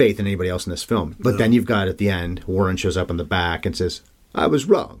really have faith in anybody else in this film. But then you've got, at the end, Warren shows up in the back and says, I was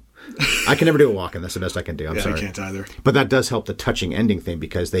wrong. I can never do a Walken. That's the best I can do. I'm sorry. I can't either. But that does help the touching ending thing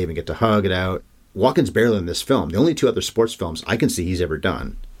because they even get to hug it out. Walken's barely in this film. The only 2 other sports films I can see he's ever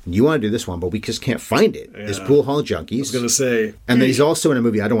done. You want to do this one, but we just can't find it. Is Pool Hall Junkies. I was going to say. And then he's also in a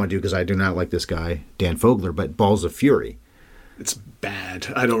movie I don't want to do because I do not like this guy, Dan Fogler, but Balls of Fury. It's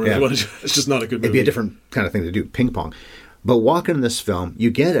bad. I don't really want to do it. It's just not a good movie. It'd be a different kind of thing to do, ping pong. But Walken in this film, you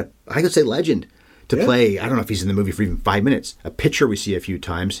get I could say legend. To play, I don't know if he's in the movie for even 5 minutes, a picture we see a few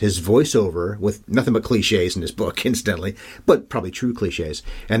times, his voiceover with nothing but cliches in his book, incidentally, but probably true cliches,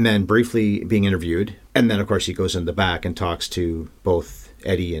 and then briefly being interviewed. And then, of course, he goes in the back and talks to both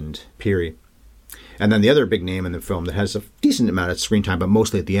Eddie and Peary. And then the other big name in the film that has a decent amount of screen time, but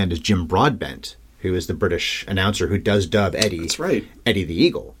mostly at the end, is Jim Broadbent, who is the British announcer who does dub Eddie. That's right. Eddie the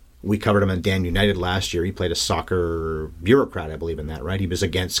Eagle. We covered him on Dan United last year. He played a soccer bureaucrat, I believe, in that, right? He was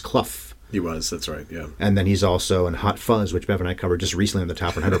against Clough. He was, that's right, yeah. And then he's also in Hot Fuzz, which Bev and I covered just recently on the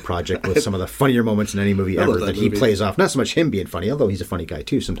Top 100 Project with some of the funnier moments in any movie ever that he plays off. Not so much him being funny, although he's a funny guy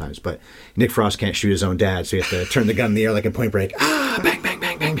too sometimes, but Nick Frost can't shoot his own dad, so he has to turn the gun in the air like in Point Break. Bang, bang,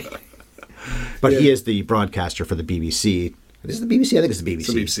 bang, bang. But he is the broadcaster for the BBC. Is it the BBC? I think it's the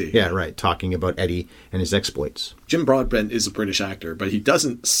BBC. It's the BBC. Yeah, right, talking about Eddie and his exploits. Jim Broadbent is a British actor, but he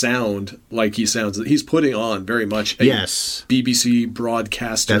doesn't sound like he sounds. He's putting on very much a BBC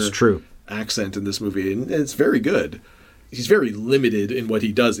broadcaster. That's true. Accent in this movie, and it's very good. He's very limited in what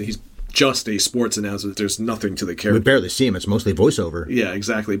he does, and he's just a sports announcer. There's nothing to the character. We barely see him. It's mostly voiceover. Yeah,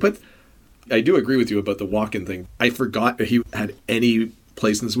 exactly. But I do agree with you about the Walken thing. I forgot that he had any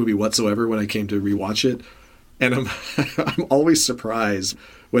place in this movie whatsoever when I came to rewatch it, and I'm always surprised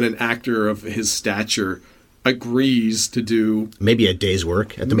when an actor of his stature agrees to do maybe a day's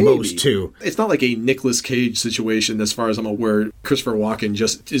work at the most too. It's not like a Nicolas Cage situation as far as I'm aware. Christopher Walken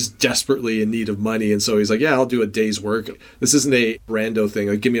just is desperately in need of money, and so he's like, yeah, I'll do a day's work. This isn't a rando thing,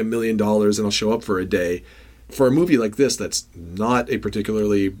 like give me $1 million and I'll show up for a day. For a movie like this that's not a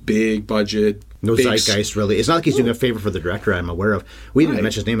particularly big budget, no zeitgeist really. It's not like he's doing a favor for the director I'm aware of. We didn't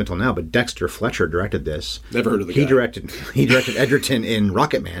mention his name until now, but Dexter Fletcher directed this. Never heard of the guy. He directed Edgerton in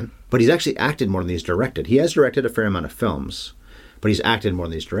Rocketman, but he's actually acted more than he's directed. He has directed a fair amount of films, but he's acted more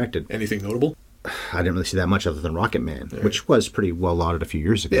than he's directed. Anything notable? I didn't really see that much other than Rocketman, which was pretty well lauded a few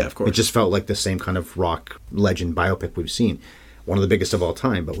years ago. Yeah, of course. It just felt like the same kind of rock legend biopic we've seen. One of the biggest of all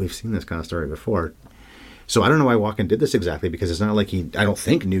time, but we've seen this kind of story before. So I don't know why Walken did this exactly, because it's not like he, I don't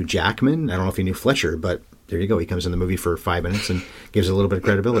think, knew Jackman. I don't know if he knew Fletcher, but there you go. He comes in the movie for 5 minutes and gives it a little bit of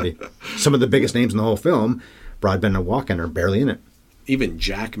credibility. Some of the biggest names in the whole film, Broadbent and Walken, are barely in it. Even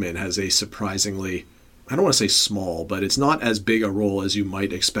Jackman has a surprisingly, I don't want to say small, but it's not as big a role as you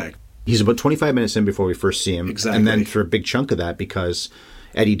might expect. He's about 25 minutes in before we first see him. Exactly. And then for a big chunk of that, because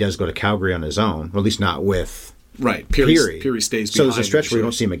Eddie does go to Calgary on his own, or at least not with... Right, Peary stays behind. So there's a stretch where you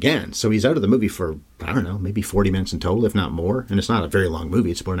don't see him again. So he's out of the movie for, I don't know, maybe 40 minutes in total, if not more. And it's not a very long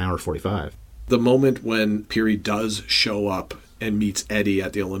movie. It's about 1:45. The moment when Peary does show up and meets Eddie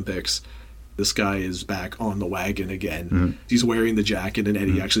at the Olympics, this guy is back on the wagon again. Mm-hmm. He's wearing the jacket, and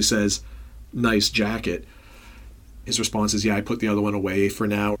Eddie actually says, "Nice jacket." His response is, "Yeah, I put the other one away for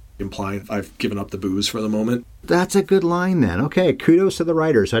now." implying I've given up the booze for the moment. That's a good line then. Okay, kudos to the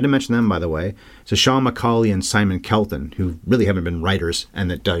writers. I didn't mention them, by the way. So Sean McCauley and Simon Kelton, who really haven't been writers,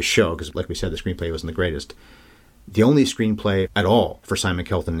 and it does show, because like we said, the screenplay wasn't the greatest. The only screenplay at all for Simon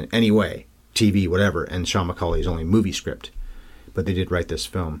Kelton in any way, TV, whatever, and Sean McCauley's only movie script. But they did write this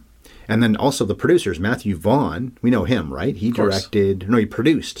film. And then also the producers, Matthew Vaughn, we know him, right? He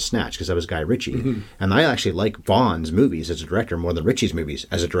produced Snatch, because that was Guy Ritchie. Mm-hmm. And I actually like Vaughn's movies as a director more than Ritchie's movies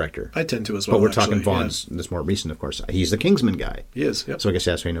as a director. I tend to as well. But we're talking Vaughn's, this more recent, of course. He's the Kingsman guy. He is, yep. So I guess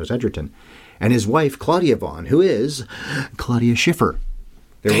that's why he knows Edgerton. And his wife, Claudia Vaughn, who is Claudia Schiffer.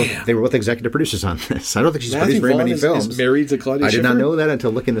 They were both executive producers on this. I don't think she's produced very many films. Is married to Claudia Schiffer? I did not know that until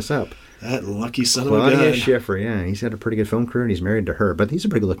looking this up. That lucky son of a gun. Claudia Schiffer, yeah. He's had a pretty good film career, and he's married to her. But he's a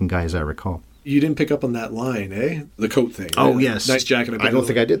pretty good-looking guy, as I recall. You didn't pick up on that line, eh? The coat thing. Oh, yes. Nice jacket. I don't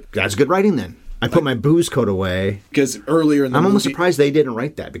think I did. That's good writing, then. I put my booze coat away. Because earlier in the movie... I'm almost surprised they didn't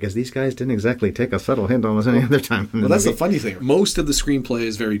write that, because these guys didn't exactly take a subtle hint almost any other time. Well, that's the funny thing. Most of the screenplay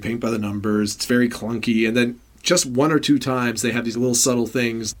is very paint by the numbers. It's very clunky. And then just one or two times, they have these little subtle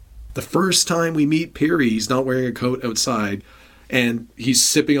things. The first time we meet Peary, he's not wearing a coat outside. And he's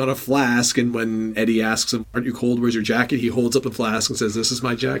sipping on a flask, and when Eddie asks him, "Aren't you cold? Where's your jacket?" he holds up a flask and says, "This is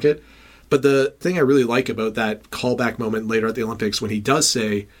my jacket." But the thing I really like about that callback moment later at the Olympics, when he does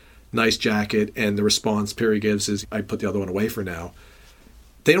say, "Nice jacket," and the response Peary gives is, "I put the other one away for now."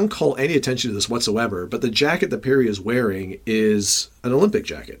 They don't call any attention to this whatsoever, but the jacket that Peary is wearing is an Olympic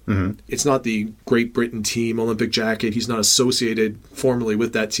jacket. Mm-hmm. It's not the Great Britain team Olympic jacket. He's not associated formally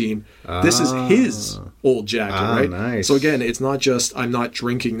with that team. This is his old jacket, right? Nice. So again, it's not just, I'm not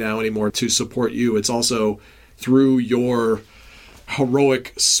drinking now anymore to support you. It's also through your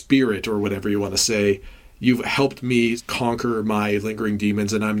heroic spirit, or whatever you want to say, you've helped me conquer my lingering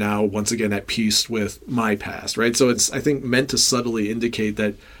demons, and I'm now once again at peace with my past, right? So it's, I think, meant to subtly indicate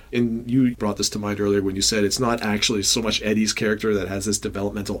that, and you brought this to mind earlier when you said it's not actually so much Eddie's character that has this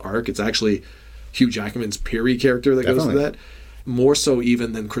developmental arc. It's actually Hugh Jackman's Peary character that goes to that. More so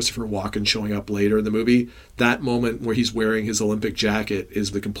even than Christopher Walken showing up later in the movie. That moment where he's wearing his Olympic jacket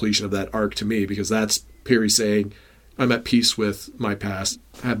is the completion of that arc to me, because that's Peary saying, I'm at peace with my past.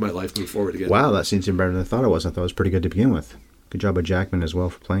 I had my life move forward again. Wow, that seems even better than I thought it was. I thought it was pretty good to begin with. Good job by Jackman as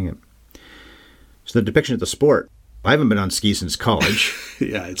well for playing it. So the depiction of the sport. I haven't been on skis since college.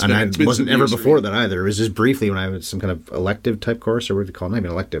 Yeah, it's and been I wasn't ever before that either. It was just briefly when I was some kind of elective type course, or what do you call it? Not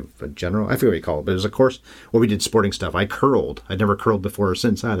even elective, a general. I forget what you call it, but it was a course where we did sporting stuff. I curled. I'd never curled before or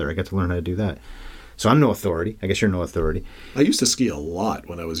since either. I got to learn how to do that. So I'm no authority. I guess you're no authority. I used to ski a lot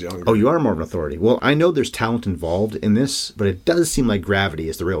when I was younger. Oh, you are more of an authority. Well, I know there's talent involved in this, but it does seem like gravity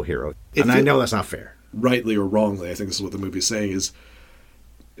is the real hero. And I know that's not fair. Rightly or wrongly, I think this is what the movie is saying, is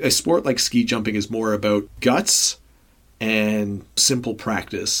a sport like ski jumping is more about guts and simple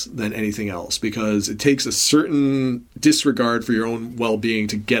practice than anything else, because it takes a certain disregard for your own well-being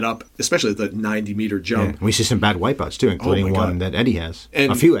to get up, especially the 90-meter jump. Yeah. We see some bad wipeouts, too, including one that Eddie has.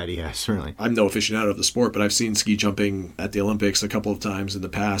 And a few Eddie has, certainly. I'm no aficionado of the sport, but I've seen ski jumping at the Olympics a couple of times in the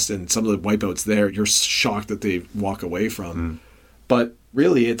past, and some of the wipeouts there, you're shocked that they walk away from. But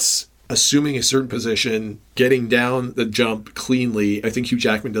really, it's assuming a certain position, getting down the jump cleanly. I think Hugh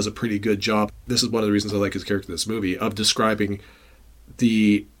Jackman does a pretty good job. This is one of the reasons I like his character in this movie, of describing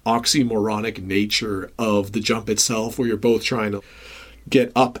the oxymoronic nature of the jump itself, where you're both trying to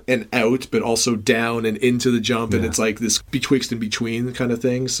get up and out, but also down and into the jump. And it's like this betwixt and between kind of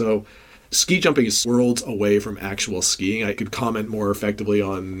thing. So ski jumping is worlds away from actual skiing. I could comment more effectively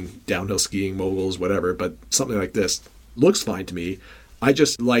on downhill skiing, moguls, whatever, but something like this looks fine to me. I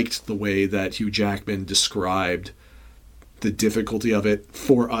just liked the way that Hugh Jackman described the difficulty of it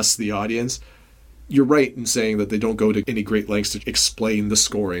for us, the audience. You're right in saying that they don't go to any great lengths to explain the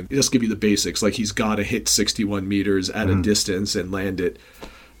scoring. They just give you the basics, like he's got to hit 61 meters at a distance and land it.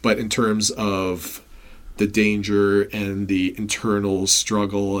 But in terms of the danger and the internal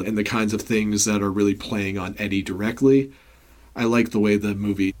struggle and the kinds of things that are really playing on Eddie directly, I like the way the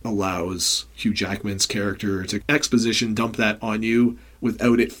movie allows Hugh Jackman's character to exposition dump that on you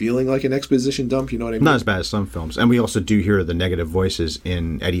without it feeling like an exposition dump, you know what I mean? Not as bad as some films. And we also do hear the negative voices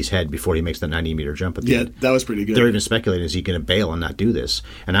in Eddie's head before he makes the 90-meter jump at the end. Yeah, that was pretty good. They're even speculating, is he going to bail and not do this?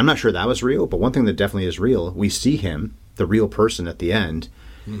 And I'm not sure that was real, but one thing that definitely is real, we see him, the real person at the end,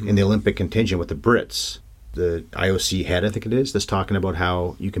 in the Olympic contingent with the Brits. The IOC head, I think it is, that's talking about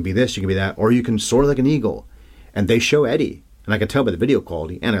how you can be this, you can be that, or you can soar like an eagle. And they show Eddie. And I can tell by the video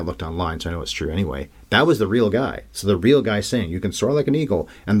quality, and I looked online, so I know it's true anyway. That was the real guy. So the real guy saying, you can soar like an eagle,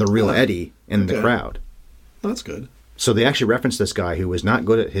 and the real Eddie in the crowd. That's good. So they actually referenced this guy who was not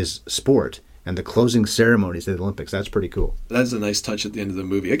good at his sport, and the closing ceremonies at the Olympics. That's pretty cool. That's a nice touch at the end of the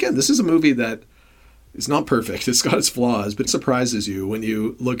movie. Again, this is a movie that is not perfect. It's got its flaws, but it surprises you when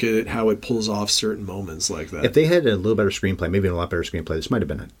you look at how it pulls off certain moments like that. If they had a little better screenplay, maybe a lot better screenplay, this might have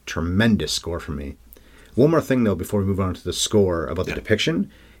been a tremendous score for me. One more thing, though, before we move on to the score about the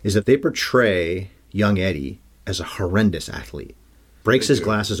depiction, is that they portray young Eddie as a horrendous athlete. Breaks his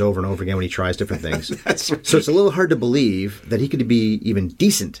glasses over and over again when he tries different things. That's right. So it's a little hard to believe that he could be even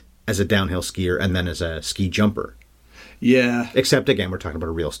decent as a downhill skier and then as a ski jumper. Yeah. Except, again, we're talking about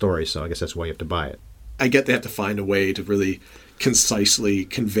a real story, so I guess that's why you have to buy it. I get they have to find a way to really concisely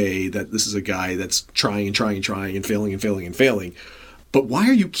convey that this is a guy that's trying and failing. But why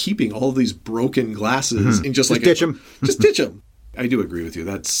are you keeping all these broken glasses and just ditch them? Just ditch them. I do agree with you.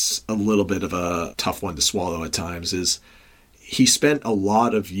 That's a little bit of a tough one to swallow at times. Is he spent a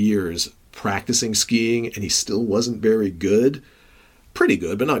lot of years practicing skiing and he still wasn't very good. Pretty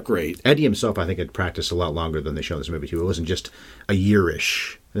good, but not great. Eddie himself, I think, had practiced a lot longer than they show in this movie, too. It wasn't just a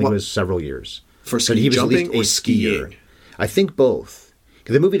year-ish. I think it was several years. For So he was at jumping least or a skier. skiing? I think both.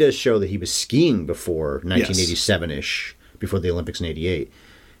 'Cause the movie does show that he was skiing before 1987-ish, before the Olympics in 88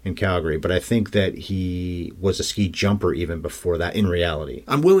 in Calgary. But I think that he was a ski jumper even before that in reality.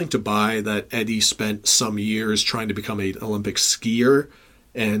 I'm willing to buy that Eddie spent some years trying to become an Olympic skier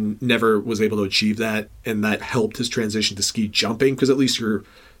and never was able to achieve that, and that helped his transition to ski jumping, because at least you're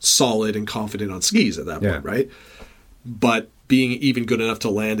solid and confident on skis at that point, right? But being even good enough to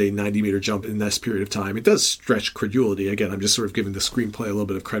land a 90-meter jump in this period of time, it does stretch credulity. Again, I'm just sort of giving the screenplay a little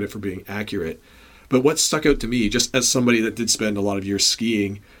bit of credit for being accurate. But what stuck out to me, just as somebody that did spend a lot of years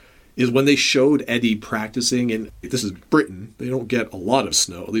skiing, is when they showed Eddie practicing, and this is Britain, they don't get a lot of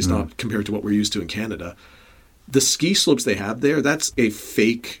snow, at least not compared to what we're used to in Canada. The ski slopes they have there, that's a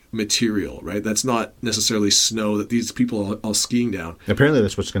fake material, right? That's not necessarily snow that these people are all skiing down. Apparently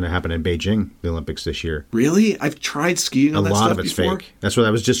that's what's going to happen in Beijing, the Olympics this year. Really? I've tried skiing on that stuff A lot of it's before. fake. That's what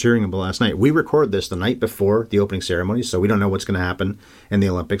I was just hearing about last night. We record this the night before the opening ceremony, so we don't know what's going to happen in the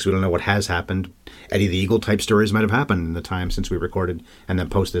Olympics. We don't know what has happened. Eddie the Eagle type stories might have happened in the time since we recorded and then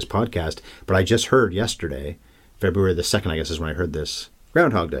post this podcast. But I just heard yesterday, February the 2nd, I guess is when I heard this,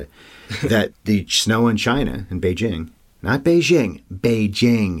 Groundhog Day, that the snow in China, in Beijing, not Beijing,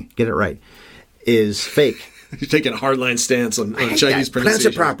 Beijing, get it right, is fake. You're taking a hardline stance on Chinese Pronounce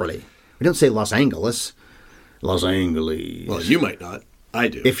pronunciation. it properly. We don't say Los Angeles. Los Angeles. Well, you might not. I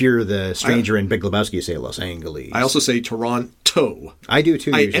do. If you're the stranger in Big Lebowski, you say Los Angeles. I also say Toronto. I do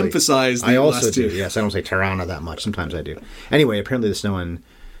too. I Usually. emphasize the I also last do. two. Yes, I don't say Tirana that much. Sometimes I do. Anyway, apparently the snow in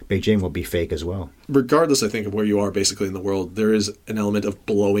Beijing will be fake as well. Regardless, I think, of where you are basically in the world, there is an element of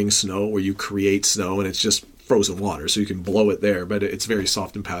blowing snow where you create snow and it's just frozen water, so you can blow it there, but it's very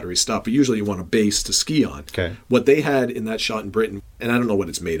soft and powdery stuff. But usually you want a base to ski on. Okay. What they had in that shot in Britain, and I don't know what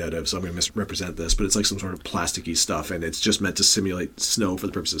it's made out of, so I'm going to misrepresent this, but it's like some sort of plasticky stuff, and it's just meant to simulate snow for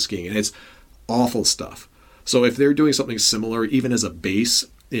the purpose of skiing, and it's awful stuff. So if they're doing something similar, even as a base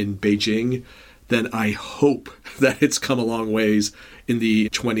in Beijing, then I hope that it's come a long ways in the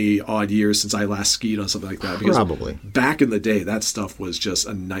 20-odd years since I last skied on something like that. Because Probably. back in the day, that stuff was just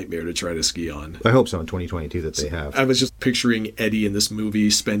a nightmare to try to ski on. I hope so in 2022 that they have. I was just picturing Eddie in this movie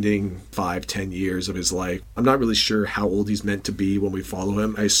spending 5-10 years of his life. I'm not really sure how old he's meant to be when we follow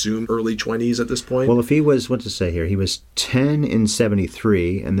him. I assume early 20s at this point. Well, if he was, what to say here, he was 10 in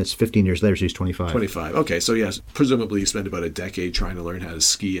 73, and that's 15 years later, so he's 25. 25. Okay, so yes, presumably he spent about a decade trying to learn how to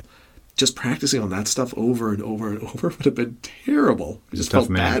ski. Just practicing on that stuff over and over and over would have been terrible. I just tough felt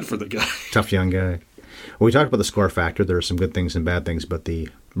man. bad for the guy. Tough young guy. Well, we talked about the score factor. There are some good things and bad things, but the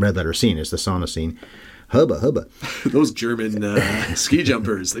red letter scene is the sauna scene. Hubba, hubba. Those German ski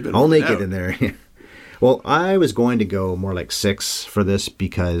jumpers, they've been All working naked out. in there. Well, I was going to go more like 6 for this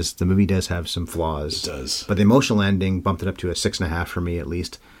because the movie does have some flaws. It does. But the emotional ending bumped it up to a 6.5 for me at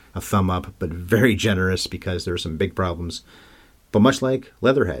least. A thumb up, but very generous because there are some big problems. But much like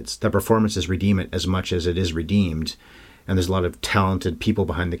Leatherheads, the performances redeem it as much as it is redeemed. And there's a lot of talented people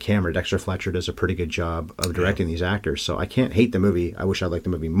behind the camera. Dexter Fletcher does a pretty good job of directing these actors. So I can't hate the movie. I wish I liked the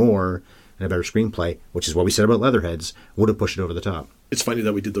movie more and a better screenplay, which is what we said about Leatherheads, would have pushed it over the top. It's funny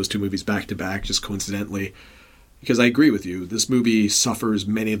that we did those two movies back to back, just coincidentally, because I agree with you. This movie suffers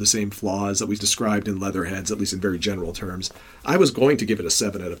many of the same flaws that we described in Leatherheads, at least in very general terms. I was going to give it a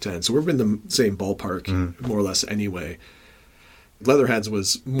 7 out of 10, so we're in the same ballpark, more or less anyway. Leatherheads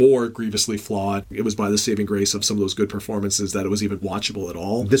was more grievously flawed. It was by the saving grace of some of those good performances that it was even watchable at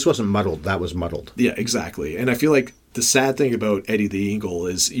all. This wasn't muddled. That was muddled. Yeah, exactly. And I feel like the sad thing about Eddie the Eagle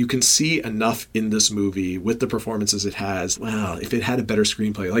is you can see enough in this movie with the performances it has. Wow, if it had a better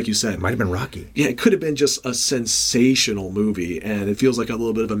screenplay, like you said. It might have been Rocky. Yeah, it could have been just a sensational movie, and it feels like a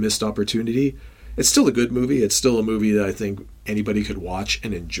little bit of a missed opportunity. It's still a good movie. It's still a movie that I think anybody could watch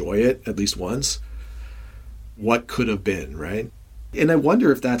and enjoy it at least once. What could have been, right? And I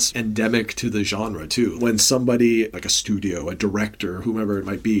wonder if that's endemic to the genre, too. When somebody, like a studio, a director, whomever it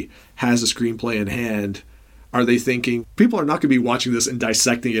might be, has a screenplay in hand, are they thinking, people are not going to be watching this and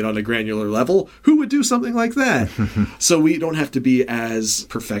dissecting it on a granular level? Who would do something like that? So we don't have to be as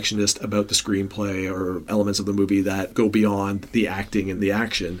perfectionist about the screenplay or elements of the movie that go beyond the acting and the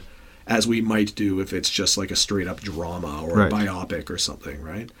action as we might do if it's just like a straight-up drama or Right. a biopic or something,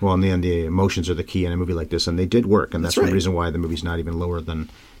 right? Well, in the end, the emotions are the key in a movie like this, and they did work, and that's That's one right. reason why the movie's not even lower than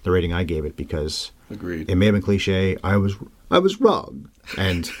the rating I gave it, because Agreed. it may have been cliche. I was wrong,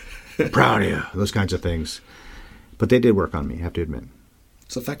 and proud of you, those kinds of things. But they did work on me, I have to admit.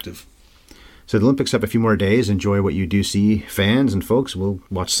 It's effective. So the Olympics have a few more days. Enjoy what you do see, fans and folks. We'll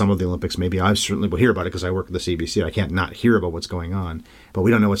watch some of the Olympics. Maybe I certainly will hear about it because I work at the CBC. I can't not hear about what's going on. But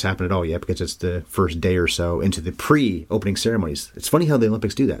we don't know what's happened at all yet because it's the first day or so into the pre-opening ceremonies. It's funny how the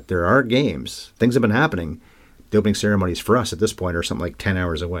Olympics do that. There are games. Things have been happening. The opening ceremonies for us at this point are something like 10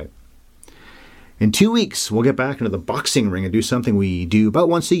 hours away. In 2 weeks, we'll get back into the boxing ring and do something we do about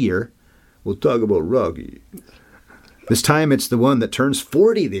once a year. We'll talk about Rocky. This time it's the one that turns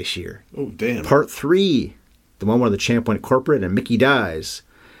 40 this year. Oh, damn. Part 3, the one where the champ went corporate and Mickey dies.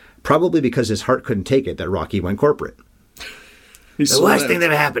 Probably because his heart couldn't take it that Rocky went corporate. He's The sold worst out. thing that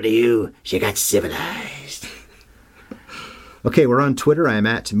ever happened to you, you got civilized. Okay, we're on Twitter. I'm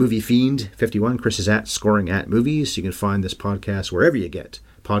at MovieFiend51. Chris is at ScoringAtMovies. You can find this podcast wherever you get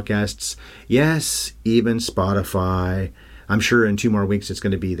podcasts. Yes, even Spotify. I'm sure in 2 more weeks it's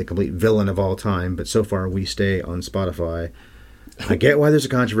going to be the complete villain of all time, but so far we stay on Spotify. I get why there's a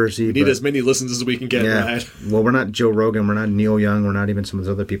controversy. We need but as many listens as we can get, yeah. right? Well, we're not Joe Rogan, we're not Neil Young, we're not even some of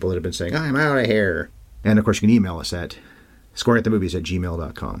those other people that have been saying, I'm out of here. And of course you can email us at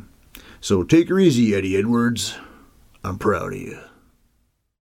scoringatthemovies@gmail.com. So take her easy, Eddie Edwards. I'm proud of you.